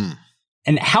 Mm.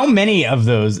 And how many of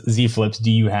those Z Flips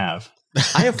do you have?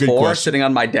 I have 4 sitting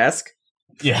on my desk.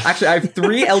 Yeah. Actually, I have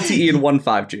 3 LTE and 1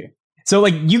 5G. So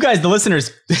you guys, the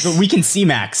listeners, we can see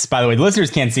Max, by the way. The listeners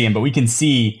can't see him, but we can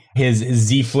see his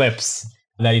Z Flips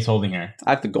that he's holding here.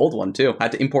 I have the gold one, too. I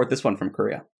had to import this one from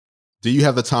Korea. Do you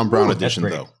have the Tom Brown edition,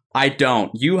 though? I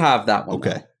don't. You have that one. Okay.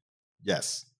 Though.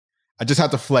 Yes. I just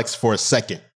have to flex for a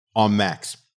second on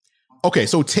Max. Okay,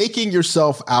 so taking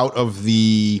yourself out of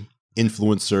the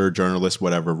influencer, journalist,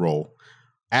 whatever role,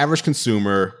 average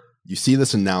consumer, you see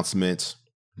this announcement,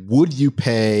 would you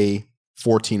pay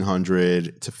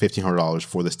 $1,400 to $1,500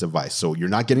 for this device? So you're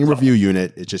not getting a review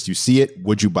unit. It's just you see it.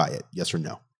 Would you buy it? Yes or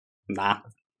no? Nah.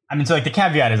 I mean, so the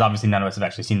caveat is obviously none of us have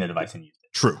actually seen the device and used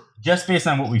it. True. Just based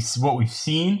on what we've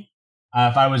seen,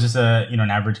 if I was just an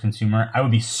average consumer, I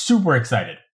would be super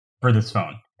excited for this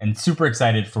phone and super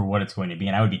excited for what it's going to be,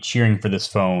 and I would be cheering for this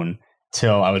phone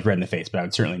till I was red in the face, but I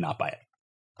would certainly not buy it.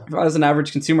 If I was an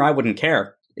average consumer, I wouldn't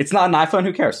care. It's not an iPhone,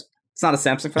 who cares? It's not a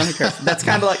Samsung phone, who cares? That's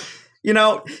kind of like,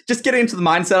 just getting into the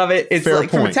mindset of it. It's Fair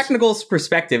from a technical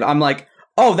perspective, I'm like,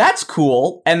 oh, that's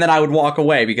cool, and then I would walk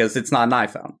away because it's not an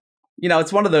iPhone.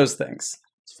 It's one of those things.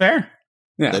 It's fair.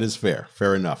 Yeah. That is fair.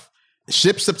 Fair enough.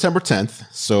 Ships September 10th,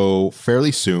 so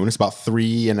fairly soon. It's about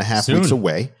 3.5 weeks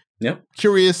away. Yep.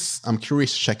 I'm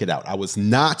curious to check it out. I was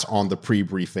not on the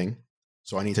pre-briefing,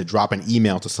 so I need to drop an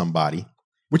email to somebody,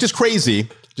 which is crazy.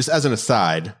 Just as an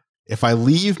aside, if I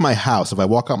leave my house, if I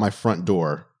walk out my front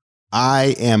door,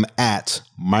 I am at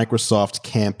Microsoft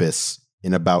campus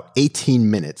in about 18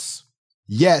 minutes.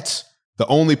 Yet, the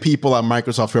only people at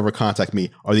Microsoft who ever contact me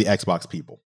are the Xbox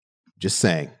people. Just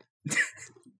saying.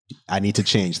 I need to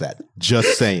change that.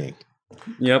 Just saying.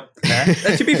 Yep.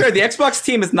 To be fair, the Xbox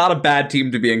team is not a bad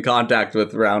team to be in contact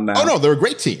with around now. Oh, no, they're a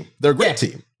great team. They're a great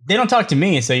team. They don't talk to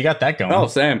me, so you got that going. Oh,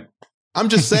 same. I'm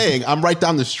just saying, I'm right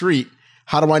down the street.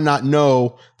 How do I not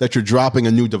know that you're dropping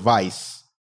a new device?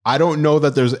 I don't know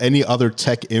that there's any other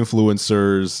tech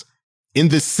influencers in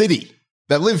this city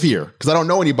that live here because I don't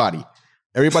know anybody.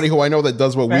 Everybody who I know that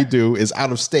does what we do is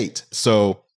out of state.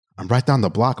 So I'm right down the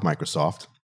block, Microsoft.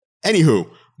 Anywho,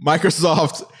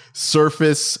 Microsoft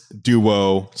Surface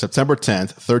Duo, September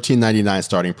 10th, $13.99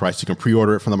 starting price. You can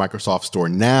pre-order it from the Microsoft Store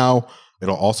now.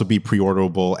 It'll also be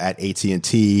pre-orderable at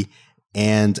AT&T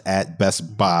and at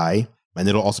Best Buy. And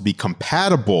it'll also be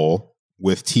compatible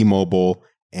with T-Mobile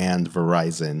and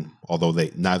Verizon, although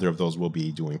neither of those will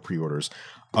be doing pre-orders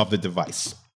of the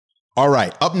device. All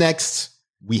right, up next,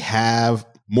 we have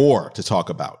more to talk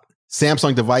about.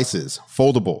 Samsung devices,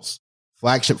 foldables,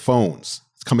 flagship phones.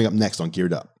 It's coming up next on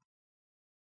Geared Up.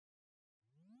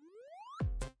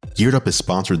 Geared Up is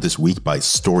sponsored this week by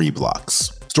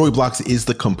Storyblocks. Storyblocks is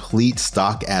the complete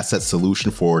stock asset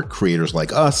solution for creators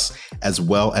like us, as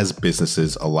well as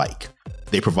businesses alike.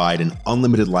 They provide an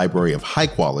unlimited library of high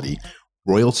quality,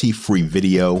 royalty-free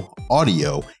video,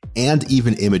 audio, and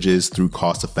even images through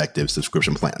cost-effective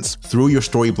subscription plans. Through your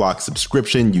Storyblocks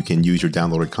subscription, you can use your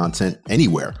downloaded content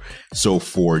anywhere. So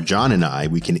for John and I,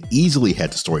 we can easily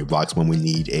head to Storyblocks when we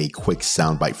need a quick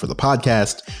soundbite for the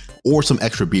podcast, or some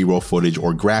extra B-roll footage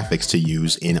or graphics to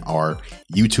use in our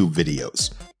YouTube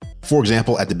videos. For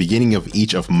example, at the beginning of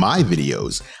each of my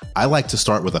videos, I like to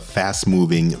start with a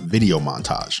fast-moving video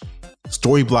montage.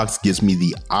 Storyblocks gives me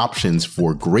the options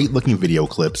for great-looking video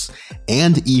clips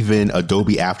and even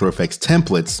Adobe After Effects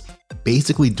templates,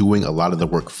 basically doing a lot of the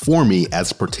work for me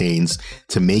as pertains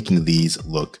to making these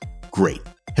look great.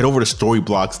 Head over to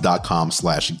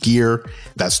storyblocks.com/gear.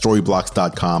 That's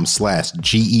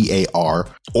storyblocks.com/GEAR,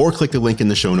 or click the link in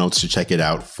the show notes to check it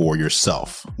out for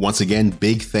yourself. Once again,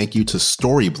 big thank you to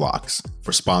Storyblocks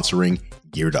for sponsoring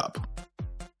Geared Up.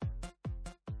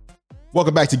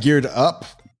 Welcome back to Geared Up.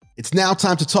 It's now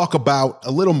time to talk about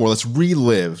a little more. Let's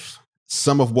relive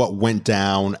some of what went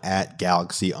down at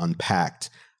Galaxy Unpacked.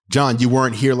 John, you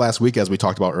weren't here last week, as we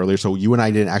talked about earlier, so you and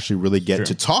I didn't actually really get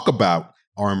to talk about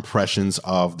our impressions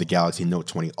of the Galaxy Note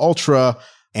 20 Ultra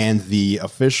and the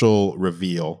official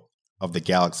reveal of the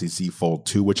Galaxy Z Fold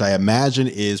 2, which I imagine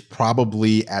is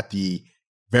probably at the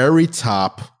very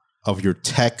top of your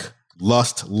tech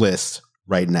lust list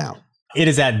right now. It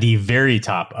is at the very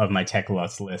top of my tech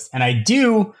lust list. And I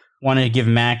do want to give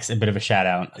Max a bit of a shout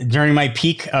out. During my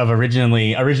peak of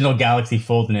original Galaxy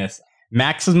Foldness,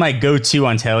 Max was my go-to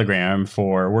on Telegram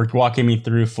for walking me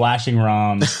through flashing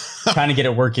ROMs, trying to get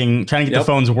it working, trying to get the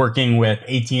phones working with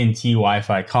AT&T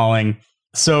Wi-Fi calling.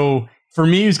 So for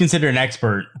me, who's considered an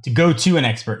expert, to go to an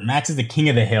expert, Max is the king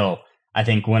of the hill, I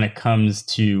think, when it comes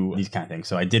to these kind of things.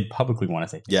 So I did publicly want to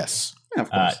say yes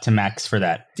to Max for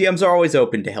that. DMs are always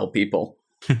open to help people.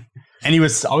 And he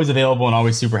was always available and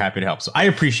always super happy to help. So I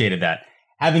appreciated that.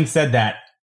 Having said that,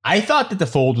 I thought that the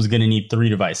Fold was going to need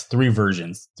three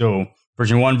versions. So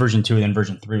version 1, version 2, and then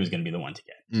version 3 was going to be the one to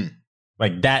get.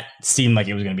 Like that seemed like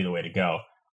it was going to be the way to go.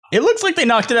 It looks like they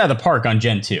knocked it out of the park on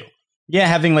Gen 2. Yeah,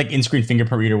 having like in-screen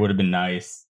fingerprint reader would have been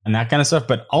nice and that kind of stuff.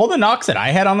 But all the knocks that I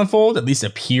had on the Fold at least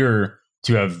appear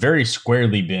to have very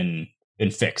squarely been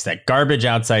fixed. That garbage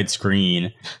outside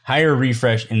screen, higher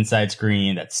refresh inside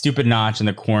screen, that stupid notch in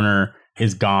the corner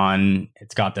is gone.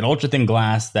 It's got that ultra thin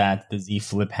glass that the Z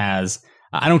Flip has.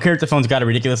 I don't care if the phone's got a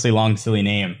ridiculously long, silly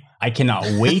name. I cannot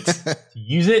wait to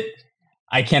use it.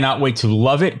 I cannot wait to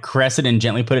love it, caress it, and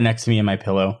gently put it next to me in my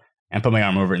pillow and put my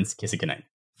arm over it and kiss it goodnight.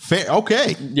 Fair.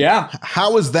 Okay. Yeah.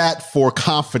 How is that for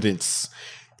confidence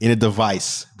in a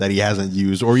device that he hasn't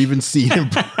used or even seen in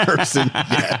person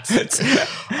yet?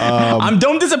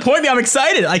 Don't disappoint me. I'm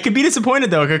excited. I could be disappointed,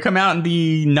 though. It could come out and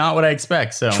be not what I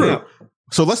expect. So true.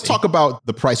 So let's talk about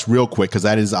the price real quick, because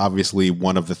that is obviously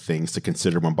one of the things to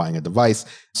consider when buying a device.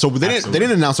 So they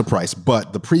didn't announce a price,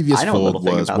 but the previous Fold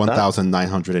was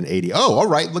 $1,980. Oh, all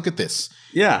right. Look at this.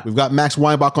 Yeah. We've got Max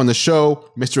Weinbach on the show,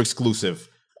 Mr. Exclusive.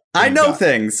 I know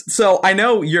things. So I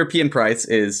know European price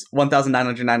is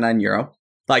 €1,999.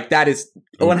 Like that is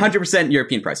 100%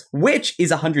 European price, which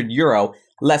is €100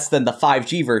 less than the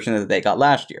 5G version that they got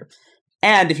last year.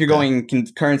 And if you're going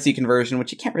currency conversion,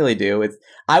 which you can't really do,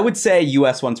 I would say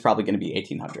US one's probably going to be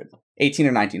 1,800, 18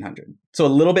 or 1,900. So a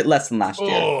little bit less than last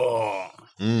year.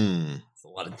 That's a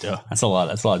lot of dough. That's a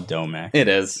lot of dough, Max. It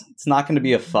is. It's not going to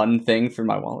be a fun thing for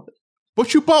my wallet.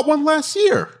 But you bought one last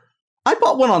year. I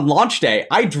bought one on launch day.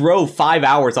 I drove 5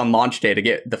 hours on launch day to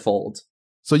get the Fold.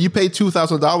 So you paid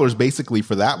 $2,000 basically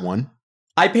for that one.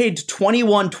 I paid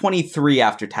 $2,123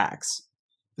 after tax.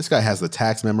 This guy has the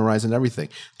tax memorized and everything.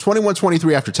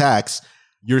 $2,123 after tax.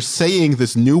 You're saying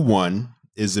this new one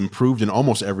is improved in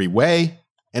almost every way,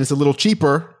 and it's a little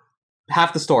cheaper.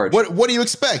 Half the storage. What do you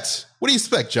expect? What do you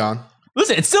expect, John?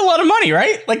 Listen, it's still a lot of money,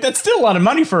 right? Like that's still a lot of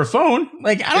money for a phone.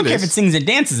 Like I don't care if it sings and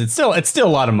dances. It's still a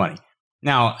lot of money.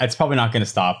 Now, it's probably not going to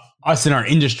stop us in our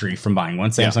industry from buying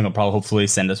one. Samsung will probably hopefully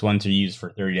send us one to use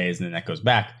for 30 days and then that goes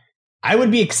back. I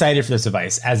would be excited for this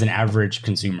device as an average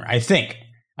consumer. I think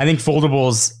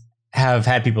foldables have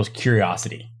had people's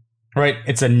curiosity, right?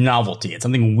 It's a novelty. It's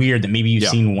something weird that maybe you've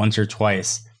seen once or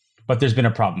twice, but there's been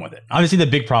a problem with it. Obviously, the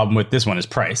big problem with this one is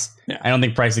price. Yeah. I don't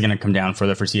think price is going to come down for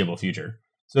the foreseeable future.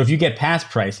 So if you get past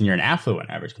price and you're an affluent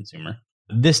average consumer,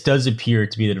 this does appear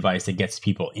to be the device that gets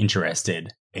people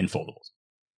interested in foldables.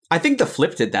 I think the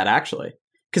Flip did that, actually.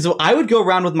 Because I would go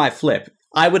around with my Flip.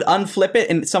 I would unflip it,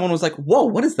 and someone was like, whoa,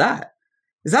 what is that?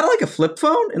 Is that like a flip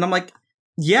phone? And I'm like,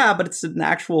 yeah, but it's an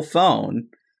actual phone.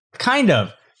 Kind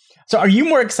of. So are you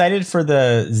more excited for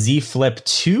the Z Flip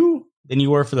 2 than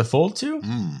you were for the Fold 2?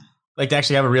 Like to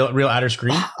actually have a real outer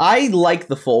screen? I like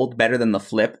the Fold better than the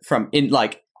Flip from in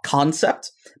like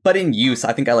concept, but in use,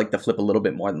 I think I like the Flip a little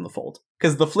bit more than the Fold.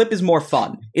 Because the Flip is more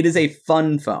fun. It is a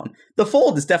fun phone. The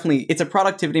Fold is definitely, it's a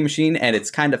productivity machine and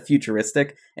it's kind of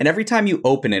futuristic. And every time you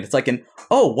open it, it's like an,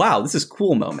 oh wow, this is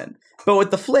cool moment. But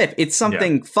with the Flip, it's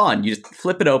something fun. You just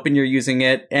flip it open, you're using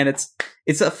it, and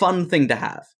it's a fun thing to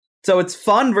have. So it's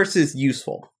fun versus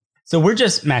useful. So we're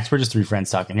just three friends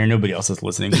talking here. Nobody else is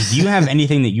listening. Do you have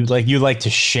anything that you'd like to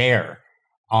share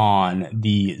on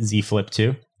the Z Flip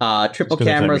 2? Triple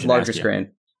cameras, larger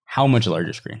screen. How much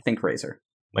larger screen? Think Razer.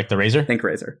 Like the Razer? Think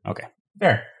Razer. Okay,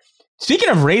 fair. Speaking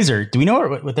of Razer, do we know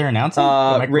what they're announcing?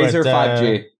 Razer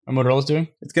 5G. What Motorola's doing?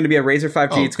 It's going to be a Razer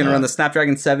 5G. It's going to run the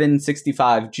Snapdragon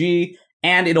 765G,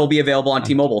 and it'll be available on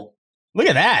T-Mobile. Look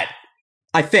at that.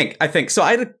 I think. So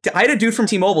I had a dude from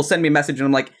T-Mobile send me a message, and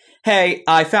I'm like, hey,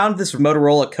 I found this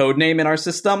Motorola code name in our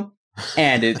system,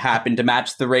 and it happened to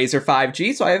match the Razer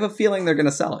 5G, so I have a feeling they're going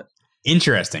to sell it.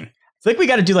 Interesting. It's like we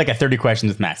got to do like a 30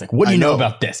 questions with Max. Like, what do you know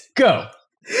about this? Go.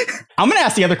 I'm going to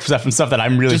ask the other stuff that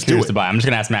I'm really curious about. I'm just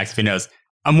going to ask Max if he knows.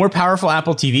 A more powerful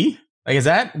Apple TV? Like,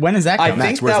 when is that coming? I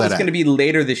think that was going to be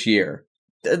later this year.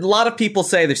 A lot of people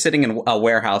say they're sitting in a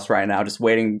warehouse right now, just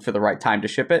waiting for the right time to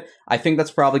ship it. I think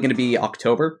that's probably going to be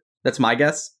October. That's my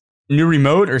guess. New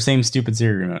remote or same stupid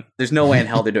Siri remote? There's no way in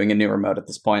hell they're doing a new remote at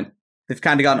this point. They've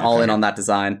kind of gotten all in on that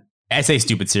design. I say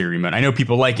stupid Siri remote. I know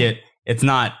people like it. It's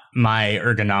not my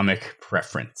ergonomic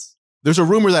preference. There's a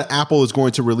rumor that Apple is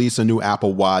going to release a new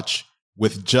Apple Watch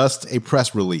with just a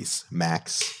press release,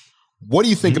 Max. What do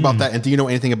you think about that? And do you know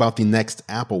anything about the next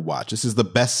Apple Watch? This is the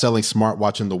best-selling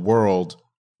smartwatch in the world.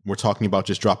 We're talking about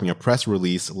just dropping a press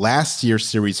release. Last year's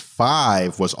Series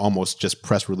 5 was almost just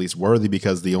press release worthy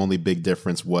because the only big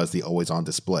difference was the always-on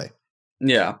display.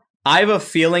 Yeah. I have a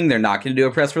feeling they're not going to do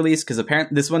a press release because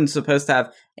apparently this one's supposed to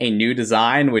have a new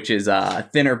design, which is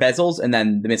thinner bezels and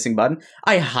then the missing button.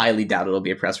 I highly doubt it'll be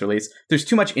a press release. There's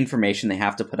too much information they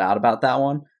have to put out about that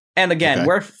one. And again,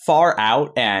 we're far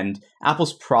out, and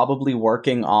Apple's probably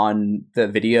working on the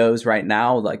videos right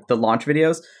now, like the launch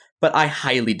videos, but I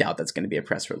highly doubt that's going to be a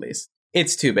press release.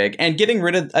 It's too big. And getting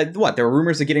rid of, there were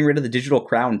rumors of getting rid of the digital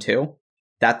crown too.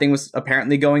 That thing was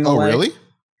apparently going away. Oh, really?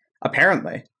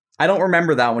 Apparently. I don't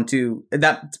remember that one too.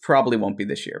 That probably won't be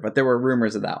this year, but there were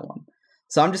rumors of that one.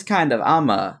 So I'm just kind of,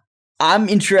 I'm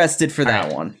interested for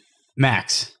that one.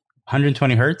 Max,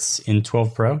 120 hertz in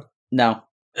 12 Pro? No.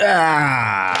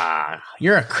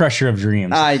 You're a crusher of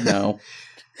dreams. I know.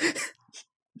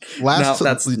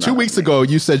 Two weeks ago,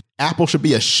 you said Apple should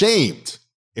be ashamed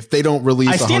if they don't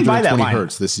release 120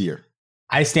 hertz this year.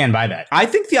 I stand by that. I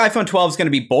think the iPhone 12 is going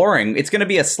to be boring. It's going to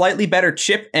be a slightly better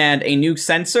chip and a new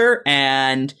sensor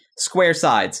and square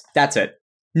sides. That's it.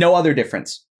 No other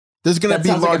difference. There's going to be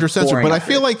a larger sensor, but I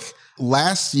feel like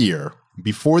last year,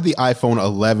 before the iPhone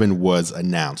 11 was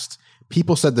announced,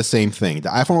 people said the same thing. The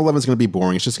iPhone 11 is going to be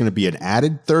boring. It's just going to be an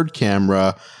added third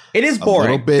camera. It is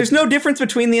boring. There's no difference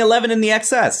between the 11 and the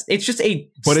XS. It's just a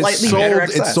slightly better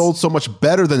XS. It's sold so much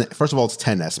better than, first of all, it's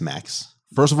 10S Max.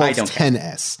 First of all, it's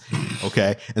 10S.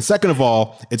 Okay. And second of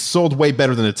all, it's sold way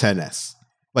better than a 10S.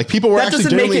 Like people were actually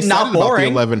generally excited about the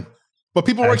 11. But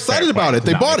people were excited about it.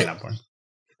 They bought it.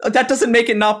 That doesn't make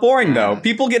it not boring, though.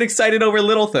 People get excited over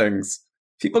little things.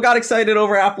 People got excited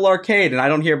over Apple Arcade, and I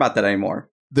don't hear about that anymore.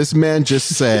 This man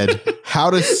just said, how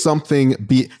does something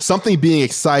being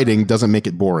exciting doesn't make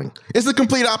it boring? It's the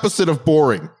complete opposite of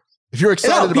boring. If you're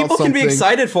excited about something, people can be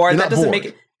excited for it. That doesn't make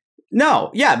it.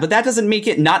 No, yeah, but that doesn't make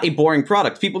it not a boring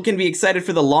product. People can be excited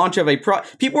for the launch of a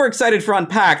people were excited for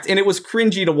Unpacked, and it was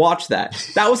cringy to watch that.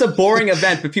 That was a boring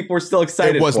event, but people were still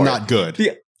excited for it. It was not good.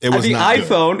 The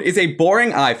iPhone is a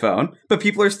boring iPhone, but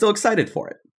people are still excited for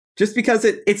it. Just because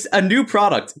it's a new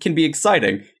product can be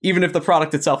exciting, even if the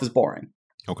product itself is boring.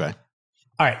 Okay.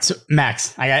 All right, so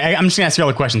Max, I'm just going to ask you all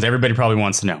the questions everybody probably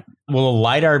wants to know. Will the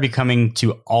LiDAR be coming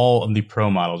to all of the Pro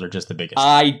models or just the biggest?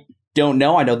 I don't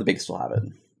know. I know the biggest will have it.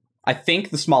 I think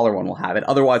the smaller one will have it.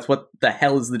 Otherwise, what the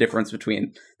hell is the difference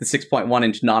between the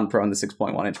 6.1-inch non-Pro and the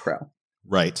 6.1-inch Pro?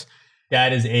 Right.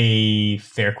 That is a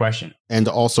fair question. And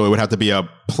also, it would have to be a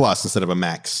Plus instead of a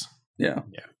Max. Yeah.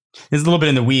 This is a little bit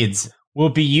in the weeds. We'll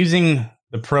be using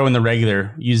the Pro and the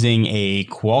regular using a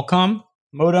Qualcomm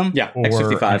modem? Yeah, or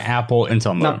X55. an Apple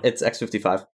Intel modem? No, it's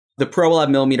X55. The Pro will have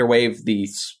millimeter wave. The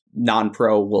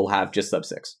non-Pro will have just sub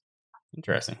 6.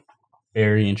 Interesting.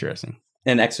 Very interesting.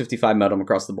 An X55 modem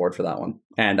across the board for that one.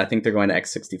 And I think they're going to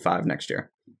X65 next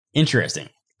year. Interesting.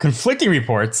 Conflicting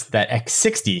reports that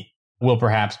X60 will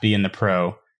perhaps be in the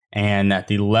Pro and that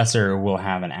the lesser will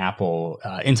have an Apple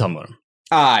Intel modem.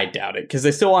 I doubt it, because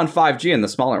they still want 5G in the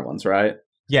smaller ones, right?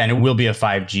 Yeah, and it will be a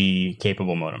 5G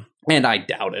capable modem. And I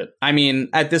doubt it. I mean,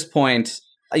 at this point,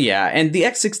 yeah, and the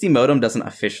X60 modem doesn't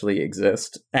officially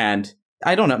exist. And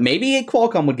I don't know, maybe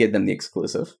Qualcomm would give them the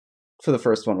exclusive for the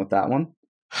first one with that one.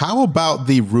 How about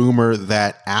the rumor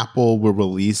that Apple will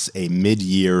release a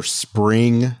mid-year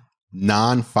spring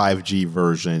non-5G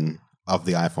version of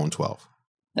the iPhone 12?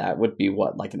 That would be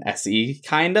what, like an SE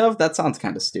kind of? That sounds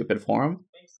kind of stupid for them.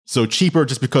 So cheaper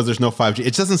just because there's no 5G.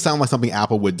 It doesn't sound like something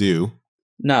Apple would do.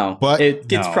 No, but it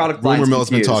gets product lines Rumor mill has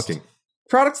been confused.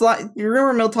 talking.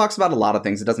 Rumor mill talks about a lot of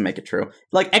things. It doesn't make it true.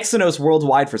 Like Exynos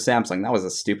worldwide for Samsung. That was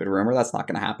a stupid rumor. That's not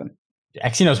going to happen.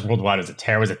 Exynos worldwide was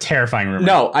a terrifying rumor.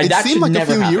 No, it that seemed like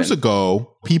never a few happen. years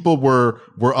ago, people were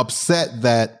upset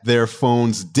that their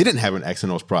phones didn't have an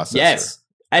Exynos processor. Yes.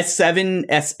 S7,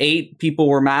 S8, people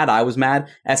were mad. I was mad.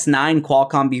 S9,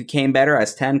 Qualcomm became better.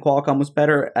 S10, Qualcomm was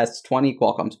better. S20,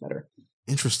 Qualcomm's better.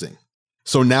 Interesting.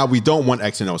 So now we don't want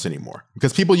Exynos anymore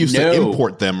because people used to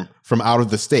import them from out of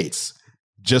the States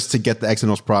just to get the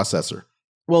Exynos processor.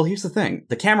 Well, here's the thing.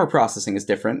 The camera processing is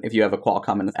different if you have a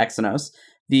Qualcomm and an Exynos.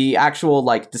 The actual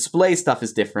display stuff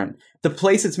is different. The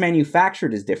place it's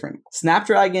manufactured is different.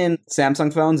 Snapdragon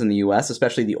Samsung phones in the US,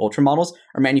 especially the Ultra models,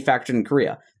 are manufactured in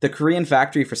Korea. The Korean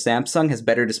factory for Samsung has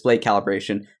better display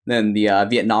calibration than the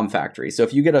Vietnam factory. So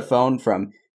if you get a phone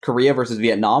from Korea versus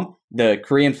Vietnam, the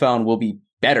Korean phone will be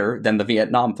better than the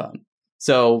Vietnam phone.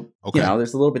 So,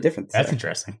 there's a little bit different. That's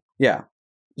interesting. Yeah.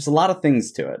 There's a lot of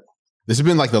things to it. This has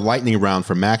been like the lightning round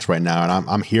for Max right now, and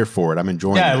I'm here for it. I'm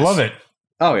enjoying it. Yeah, I love it.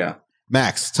 Oh, yeah.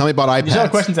 Max, tell me about iPads. There's other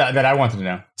questions that I wanted to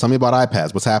know. Tell me about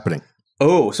iPads. What's happening?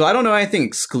 Oh, so I don't know anything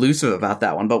exclusive about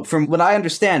that one, but from what I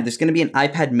understand, there's going to be an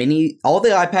iPad mini. All the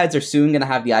iPads are soon going to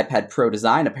have the iPad Pro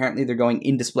design. Apparently, they're going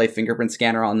in-display fingerprint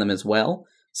scanner on them as well.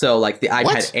 So, the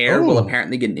iPad Air will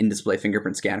apparently get an in-display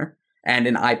fingerprint scanner and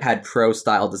an iPad Pro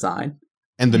style design.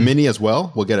 And the mini as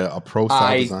well will get a Pro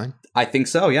style design? I think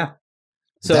so, yeah.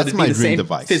 So that's my dream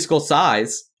device. Physical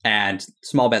size and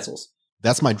small bezels.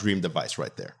 That's my dream device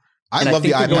right there. I love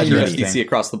the iPad mini. mini. USB-C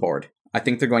across the board. I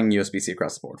think they're going USB-C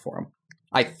across the board for them.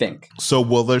 I think. So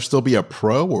will there still be a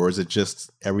Pro, or is it just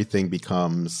everything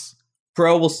becomes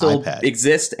Pro will still iPad?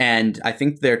 Exist, and I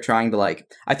think they're trying to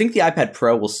I think the iPad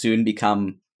Pro will soon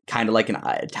become kind of like an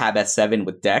Tab S7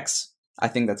 with DeX. I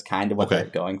think that's kind of what they're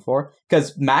going for.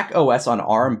 Because Mac OS on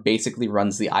ARM basically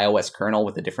runs the iOS kernel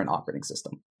with a different operating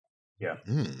system. Yeah.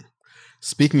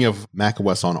 Speaking of Mac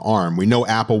OS on ARM, we know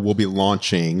Apple will be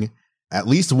launching at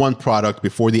least one product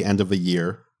before the end of the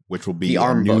year, which will be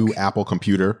a new Apple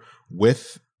computer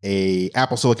with a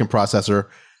Apple Silicon processor.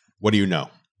 What do you know?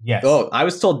 Yes. Oh, I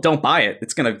was told don't buy it.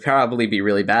 It's going to probably be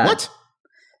really bad. What?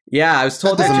 Yeah, I was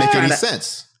told that doesn't make any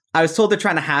sense. I was told they're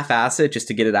trying to half-ass it just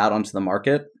to get it out onto the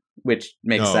market, which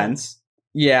makes sense.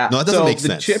 Yeah. No, it doesn't make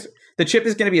sense. The chip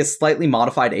is going to be a slightly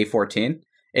modified A14.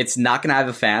 It's not going to have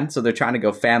a fan, so they're trying to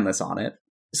go fanless on it.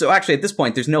 So actually, at this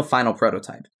point, there's no final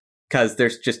prototype because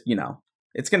there's just,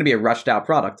 it's going to be a rushed out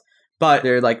product. But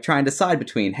they're trying to decide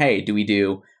between, hey, do we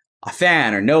do a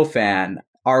fan or no fan?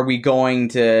 Are we going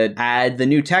to add the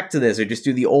new tech to this or just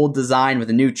do the old design with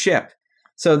a new chip?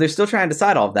 So they're still trying to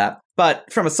decide all of that.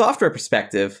 But from a software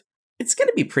perspective, it's going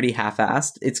to be pretty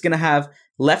half-assed. It's going to have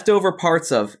leftover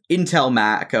parts of Intel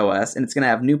Mac OS, and it's going to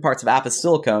have new parts of Apple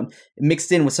Silicon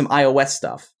mixed in with some iOS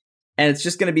stuff. And it's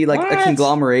just going to be a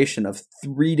conglomeration of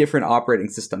 3 different operating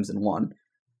systems in one.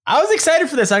 I was excited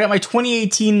for this. I got my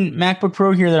 2018 MacBook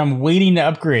Pro here that I'm waiting to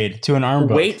upgrade to an ARM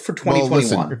book. Wait for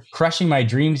 2021. Well, You're crushing my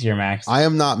dreams here, Max. I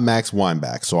am not Max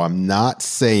Weinbach, so I'm not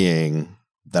saying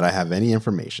that I have any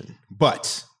information.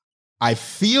 But I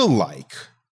feel like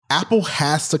Apple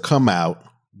has to come out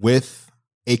with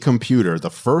a computer, the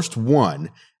first one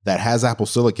that has Apple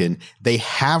Silicon. They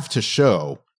have to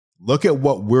show, look at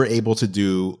what we're able to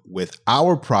do with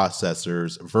our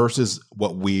processors versus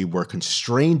what we were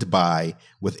constrained by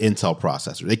with Intel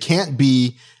processors. It can't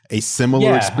be a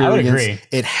similar experience. I would agree.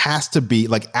 It has to be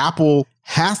Apple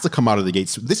has to come out of the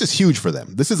gates. This is huge for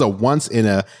them. This is a once in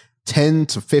a 10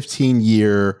 to 15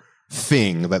 year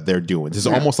thing that they're doing. This is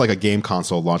almost like a game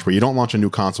console launch where you don't launch a new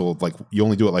console, you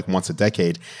only do it once a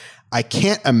decade. I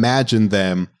can't imagine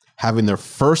them having their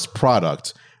first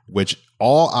product, which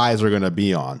all eyes are going to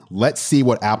be on. Let's see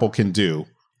what Apple can do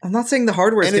I'm not saying the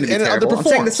hardware is going to be terrible. I'm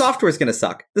saying the software is going to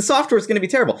suck. The software is going to be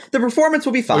terrible. The performance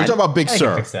will be fine. You're talking about Big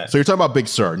Sur. So you're talking about Big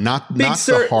Sur, not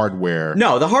the hardware.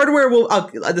 No, the hardware will.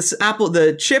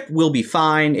 The chip will be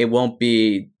fine. It won't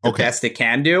be the best it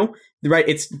can do.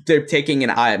 Right? They're taking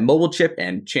a mobile chip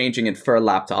and changing it for a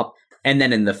laptop. And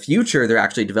then in the future, they're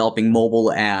actually developing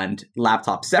mobile and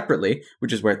laptop separately,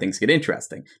 which is where things get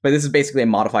interesting. But this is basically a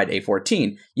modified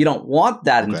A14. You don't want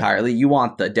that entirely. You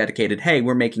want the dedicated, hey,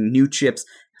 we're making new chips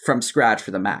from scratch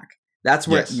for the Mac. That's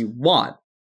what you want.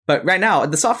 But right now,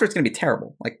 the software is going to be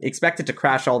terrible. Like, expect it to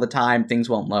crash all the time. Things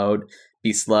won't load,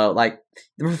 be slow. Like,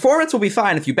 the performance will be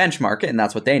fine if you benchmark it, and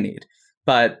that's what they need.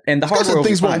 And the hardware will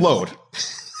things won't load.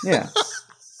 Yeah.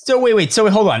 So wait. So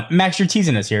hold on. Max, you're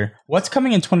teasing us here. What's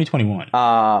coming in 2021?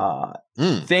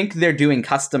 Think they're doing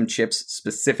custom chips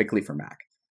specifically for Mac.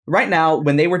 Right now,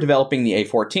 when they were developing the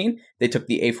A14, they took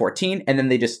the A14 and then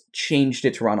they just changed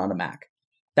it to run on a Mac.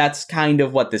 That's kind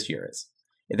of what this year is.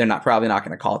 They're probably not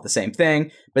going to call it the same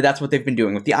thing, but that's what they've been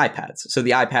doing with the iPads. So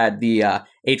the iPad, the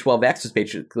A12X was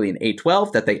basically an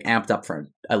A12 that they amped up for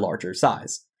a larger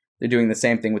size. They're doing the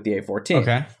same thing with the A14.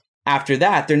 Okay. After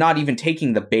that, they're not even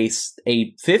taking the base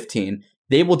A15.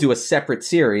 They will do a separate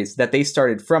series that they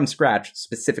started from scratch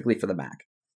specifically for the Mac.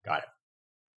 Got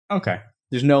it. Okay.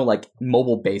 There's no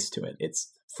mobile base to it.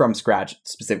 It's from scratch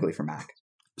specifically for Mac.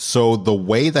 So the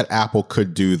way that Apple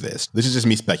could do this is just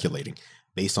me speculating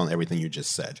based on everything you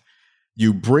just said.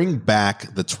 You bring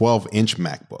back the 12-inch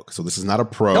MacBook. So this is not a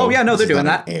Pro. Oh, yeah, no, they're doing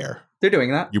that. Air. They're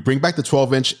doing that. You bring back the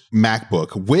 12-inch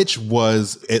MacBook, which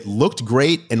it looked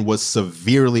great and was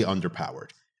severely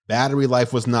underpowered. Battery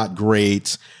life was not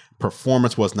great.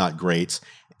 Performance was not great.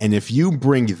 And if you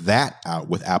bring that out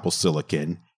with Apple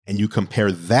Silicon and you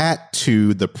compare that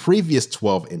to the previous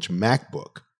 12-inch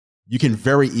MacBook, you can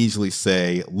very easily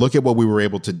say, look at what we were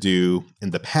able to do in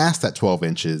the past at 12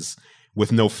 inches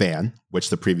with no fan, which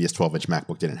the previous 12-inch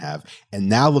MacBook didn't have. And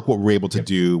now look what we're able to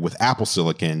do with Apple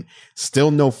Silicon,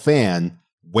 still no fan,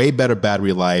 way better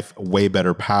battery life, way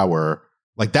better power.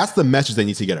 Like, that's the message they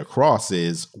need to get across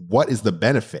is, what is the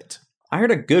benefit? I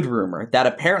heard a good rumor that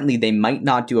apparently they might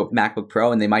not do a MacBook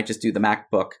Pro and they might just do the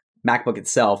MacBook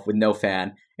itself with no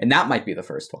fan. And that might be the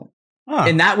first one. Huh.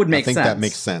 And that would make sense. I think that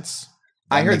makes sense.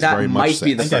 I heard that might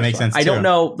be the first one. I don't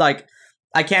know,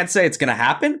 I can't say it's going to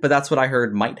happen, but that's what I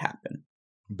heard might happen.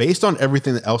 Based on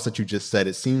everything else that you just said,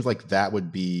 it seems like that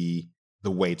would be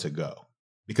the way to go.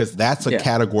 Because that's a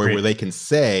category where they can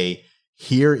say,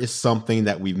 here is something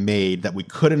that we've made that we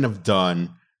couldn't have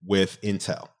done with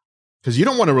Intel. Because you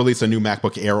don't want to release a new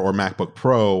MacBook Air or MacBook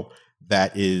Pro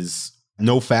that is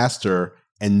no faster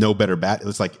and no better battery.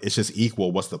 It's like, it's just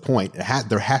equal. What's the point?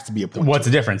 There has to be a point. What's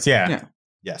the difference? Yeah.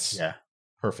 Yes. Yeah.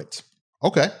 Perfect.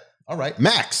 Okay. All right.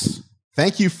 Max,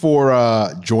 thank you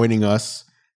for joining us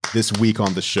this week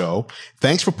on the show.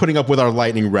 Thanks for putting up with our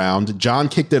lightning round. John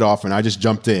kicked it off and I just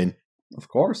jumped in. Of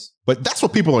course. But that's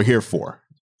what people are here for.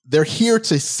 They're here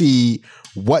to see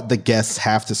what the guests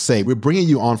have to say. We're bringing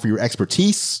you on for your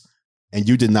expertise, and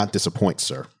you did not disappoint,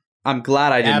 sir. I'm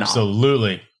glad I did not.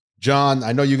 Absolutely. John,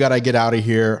 I know you got to get out of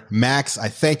here. Max, I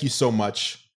thank you so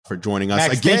much for joining us.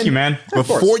 Max, again, thank you, man.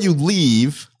 Before you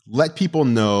leave, let people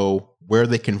know where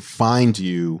they can find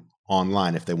you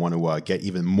online if they want to get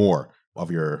even more of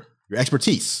your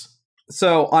expertise.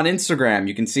 So on Instagram,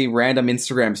 you can see random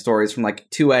Instagram stories from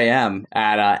 2 a.m.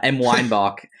 at M.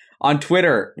 Weinbach. On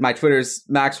Twitter, my Twitter's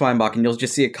Max Weinbach, and you'll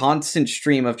just see a constant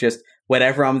stream of just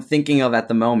whatever I'm thinking of at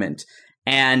the moment.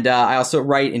 And I also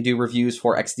write and do reviews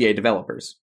for XDA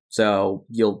developers. So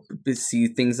you'll see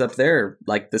things up there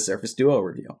like the Surface Duo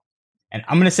review. And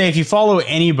I'm going to say, if you follow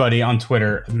anybody on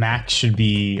Twitter, Max should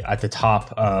be at the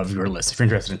top of your list if you're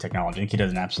interested in technology. I think he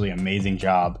does an absolutely amazing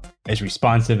job, is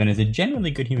responsive, and is a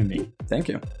genuinely good human being. Thank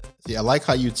you. See, I like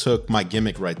how you took my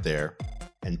gimmick right there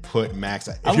and put Max.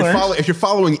 If you're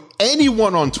following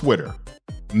anyone on Twitter,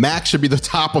 Max should be the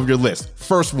top of your list.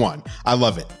 First one. I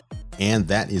love it. And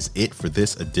that is it for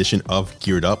this edition of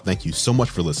Geared Up. Thank you so much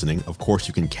for listening. Of course,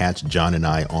 you can catch John and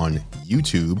I on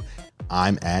YouTube.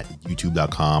 I'm at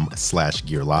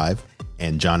youtube.com/GearLive,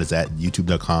 and John is at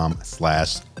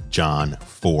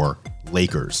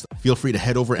youtube.com/John4Lakers. Feel free to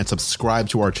head over and subscribe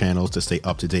to our channels to stay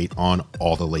up to date on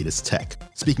all the latest tech.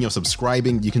 Speaking of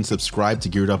subscribing, you can subscribe to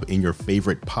Geared Up in your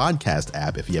favorite podcast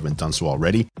app if you haven't done so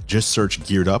already. Just search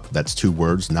Geared Up, that's 2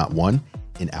 words, not one,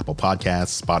 in Apple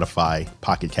Podcasts, Spotify,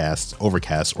 Pocket Casts,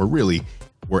 Overcast, or really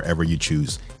wherever you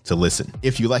choose to listen.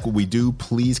 If you like what we do,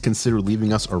 please consider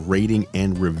leaving us a rating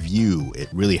and review. It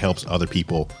really helps other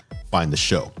people find the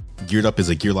show. Geared Up is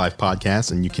a Gear Live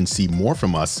podcast, and you can see more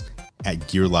from us at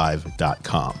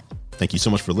gearlive.com. Thank you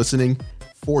so much for listening.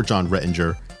 For John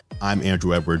Rettinger, I'm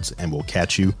Andrew Edwards, and we'll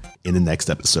catch you in the next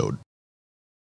episode.